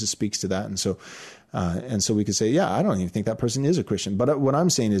person. Jesus speaks to that, and so we could say, I don't even think that person is a Christian. But what I'm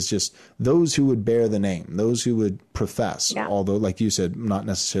saying is just those who would bear the name, those who would profess, although, like you said, not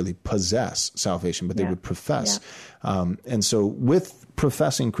necessarily possess salvation, but they would profess. And so with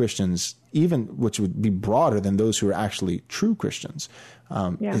professing Christians, even which would be broader than those who are actually true Christians,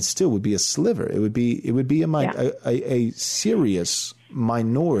 it still would be a sliver. It would be a serious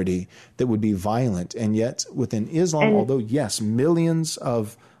minority that would be violent. And yet within Islam, although yes, millions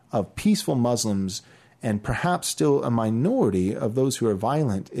of peaceful Muslims and perhaps still a minority of those who are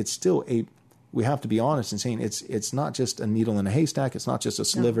violent, it's still we have to be honest in saying it's not just a needle in a haystack. It's not just a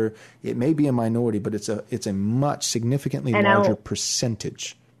sliver. No. It may be a minority, but it's a much significantly larger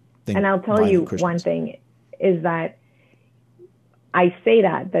percentage. And I'll tell you Christians. One thing is that I say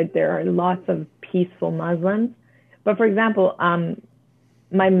that there are lots of peaceful Muslims, but for example,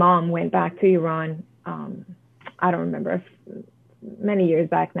 my mom went back to Iran. I don't remember, many years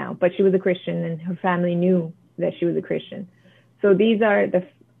back now, but she was a Christian and her family knew that she was a Christian. So these are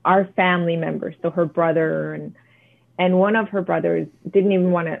our family members. So her brother and one of her brothers didn't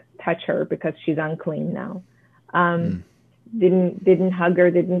even want to touch her because she's unclean now. Didn't hug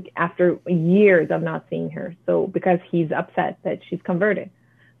her, after years of not seeing her. So because he's upset that she's converted.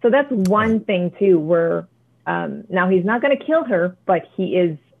 So that's one thing too, where now he's not going to kill her, but he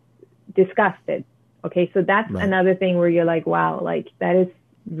is disgusted. Okay. So that's another thing where you're like, wow, like that is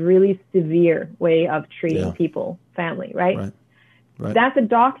really severe way of treating people, family, right? Right. That's a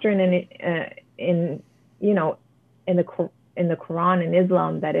doctrine in the Quran and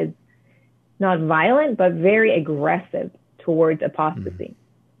Islam that is not violent, but very aggressive towards apostasy.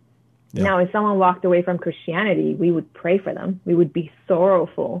 Now, if someone walked away from Christianity, we would pray for them. We would be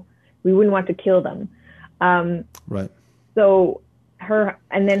sorrowful. We wouldn't want to kill them. So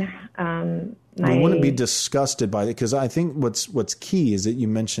we wouldn't be disgusted by it, because I think what's key is that you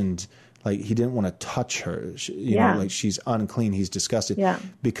mentioned, like, he didn't want to touch her. You know, like, she's unclean. He's disgusted. Yeah.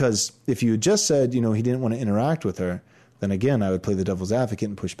 Because if you just said, you know, he didn't want to interact with her, then again, I would play the devil's advocate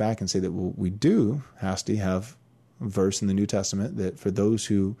and push back and say that, well, we do, Hasti, have a verse in the New Testament that for those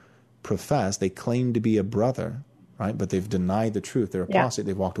who profess, they claim to be a brother, right? But they've denied the truth. They're apostate.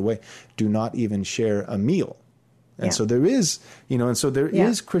 They've walked away. Do not even share a meal. And so there is, you know, and so there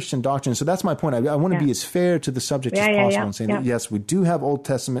is Christian doctrine. So that's my point. I want to be as fair to the subject as possible and saying that, yes, we do have Old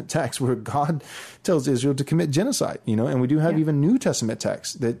Testament texts where God tells Israel to commit genocide, you know, and we do have even New Testament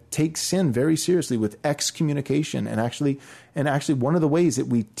texts that take sin very seriously with excommunication. And actually one of the ways that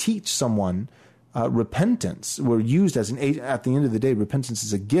we teach someone repentance, we're used as at the end of the day, repentance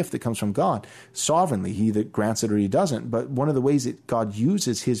is a gift that comes from God sovereignly. He either grants it or he doesn't. But one of the ways that God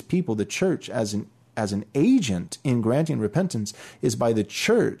uses his people, the church, as an agent in granting repentance is by the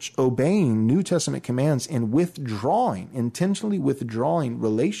church obeying New Testament commands and intentionally withdrawing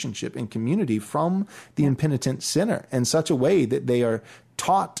relationship and community from the impenitent sinner in such a way that they are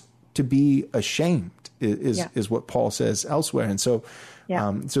taught to be ashamed is what Paul says elsewhere. And so,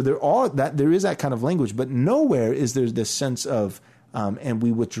 so there is that kind of language, but nowhere is there this sense of, and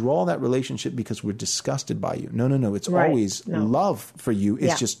we withdraw that relationship because we're disgusted by you. No. It's always love for you.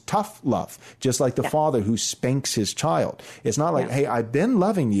 It's just tough love, just like the father who spanks his child. It's not like, hey, I've been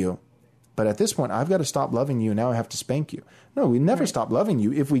loving you, but at this point, I've got to stop loving you. Now I have to spank you. No, we never stop loving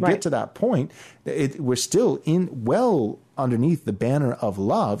you. If we get to that point, we're still well underneath the banner of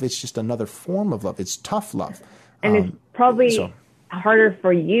love. It's just another form of love. It's tough love. And it's probably harder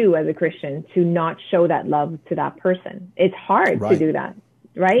for you as a Christian to not show that love to that person. It's hard to do that,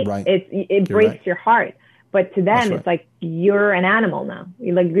 right? It breaks your heart. But to them, it's like, you're an animal now.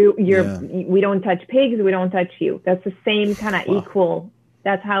 We don't touch pigs. We don't touch you. That's the same kind of equal.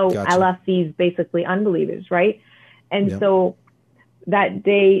 That's how Allah sees basically unbelievers, right? And so that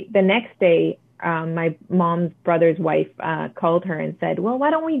day, the next day, my mom's brother's wife called her and said, well,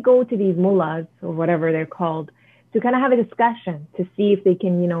 why don't we go to these mullahs or whatever they're called to kind of have a discussion to see if they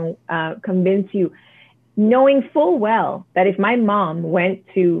can, convince you, knowing full well that if my mom went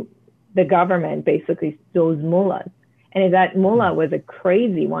to the government, basically those mullahs, and if that mullah was a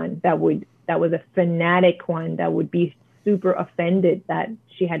crazy one, that was a fanatic one that would be super offended that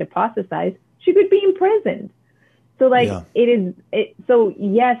she had apostatized, she could be imprisoned. So so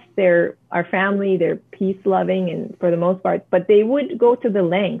yes, they're our family, they're peace loving and for the most part, but they would go to the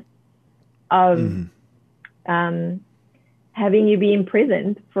length of having you be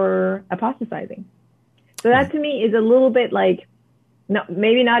imprisoned for apostatizing. So that to me is a little bit like, no,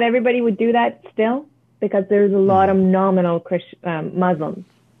 maybe not everybody would do that still, because there's a lot of nominal Muslims.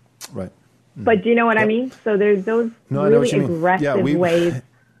 Right. But do you know what I mean? So there's those really aggressive ways.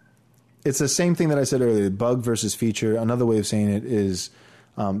 It's the same thing that I said earlier, bug versus feature. Another way of saying it is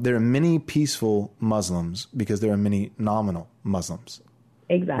there are many peaceful Muslims because there are many nominal Muslims.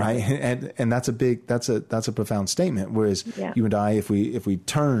 Exactly. Right. And that's a profound statement. Whereas you and I, if we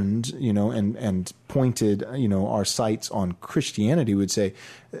turned, and pointed, our sights on Christianity, would say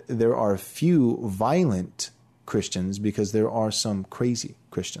there are few violent Christians because there are some crazy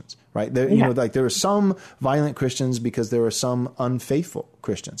Christians, right? There, there are some violent Christians because there are some unfaithful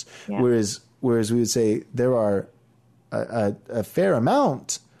Christians. Yeah. Whereas we would say there are a fair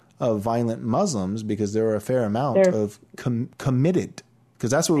amount of violent Muslims because there are a fair amount of committed.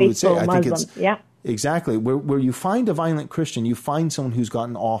 Because that's what we would say. I think it's exactly where you find a violent Christian, you find someone who's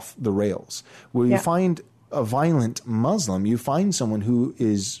gotten off the rails. Where you find a violent Muslim, you find someone who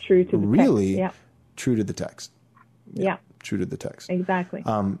is true to the text. Yeah, true to the text. Exactly.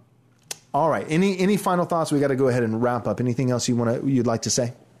 All right. Any final thoughts? We got to go ahead and wrap up. Anything else you'd like to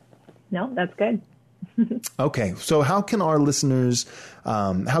say? No, that's good. Okay. So how can our listeners,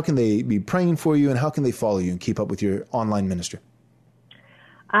 how can they be praying for you, and how can they follow you and keep up with your online ministry?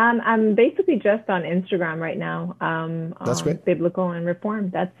 I'm basically just on Instagram right now. That's great. Biblical and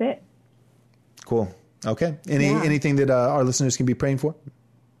Reformed. That's it. Cool. Okay. Anything that our listeners can be praying for?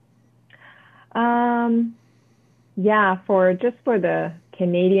 For the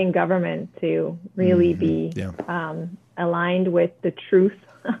Canadian government to really be aligned with the truth,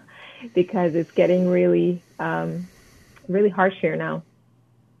 because it's getting really, really harsh here now,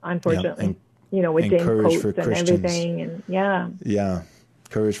 unfortunately. With James Coates and everything, and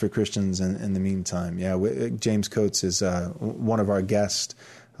courage for Christians in the meantime. James Coates is one of our guests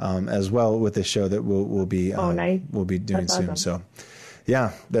as well with this show that we'll be we'll be doing That's soon. Awesome.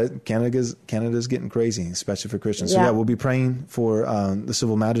 So that Canada's getting crazy, especially for Christians. So we'll be praying for the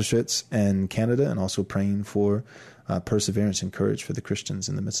civil magistrates in Canada, and also praying for perseverance and courage for the Christians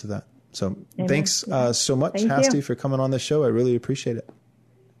in the midst of that. So Amen. Thanks so much, Hasti, for coming on the show. I really appreciate it.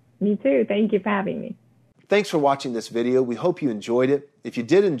 Me too. Thank you for having me. Thanks for watching this video. We hope you enjoyed it. If you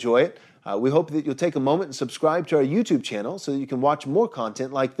did enjoy it, we hope that you'll take a moment and subscribe to our YouTube channel so that you can watch more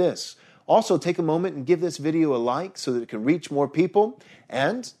content like this. Also, take a moment and give this video a like so that it can reach more people.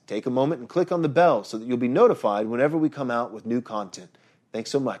 And take a moment and click on the bell so that you'll be notified whenever we come out with new content.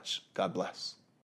 Thanks so much. God bless.